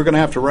anything? We're going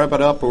to have to wrap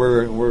it up.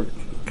 We're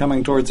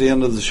coming towards the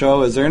end of the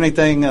show. Is there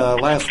anything,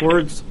 last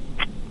words?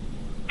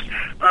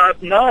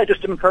 No, I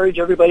just encourage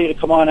everybody to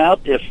come on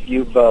out. If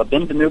you've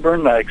been to New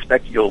Bern, I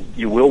expect you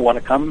will want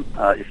to come.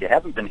 If you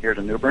haven't been here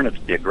to New Bern,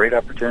 it'd be a great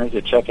opportunity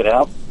to check it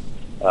out.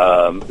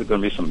 There's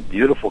going to be some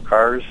beautiful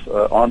cars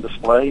on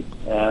display,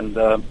 and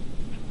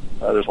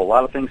there's a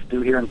lot of things to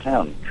do here in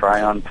town.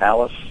 Tryon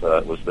Palace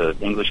was the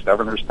English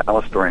governor's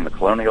palace during the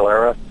colonial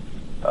era.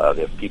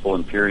 They have people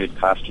in period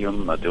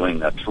costume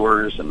doing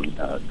tours and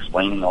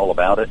explaining all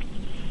about it.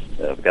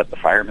 We've got the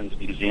Fireman's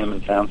Museum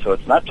in town, so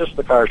it's not just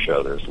the car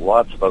show. There's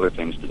lots of other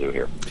things to do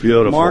here.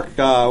 Beautiful. Mark,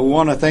 we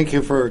want to thank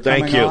you for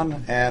coming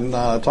on and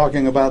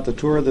talking about the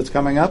tour that's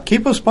coming up.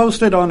 Keep us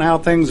posted on how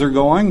things are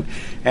going,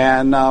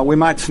 and we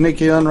might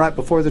sneak you in right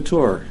before the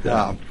tour.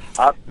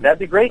 That'd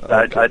be great.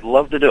 Okay. I'd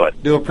love to do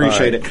it. Do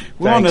appreciate it.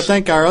 We want to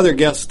thank our other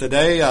guests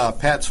today,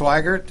 Pat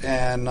Swigart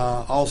and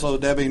also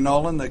Debbie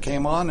Nolan that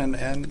came on, and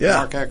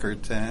Mark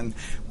Eckart. And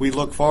we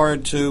look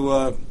forward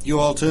to you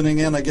all tuning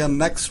in again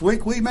next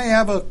week. We may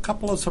have a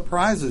couple of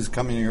surprises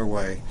coming your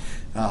way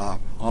on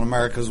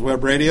America's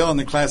Web Radio and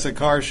the Classic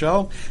Car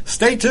Show.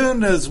 Stay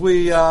tuned as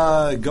we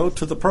go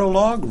to the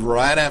prologue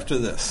right after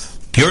this.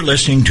 You're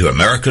listening to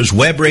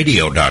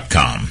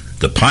America'sWebRadio.com,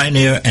 the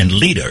pioneer and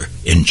leader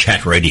in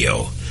chat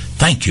radio.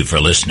 Thank you for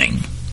listening.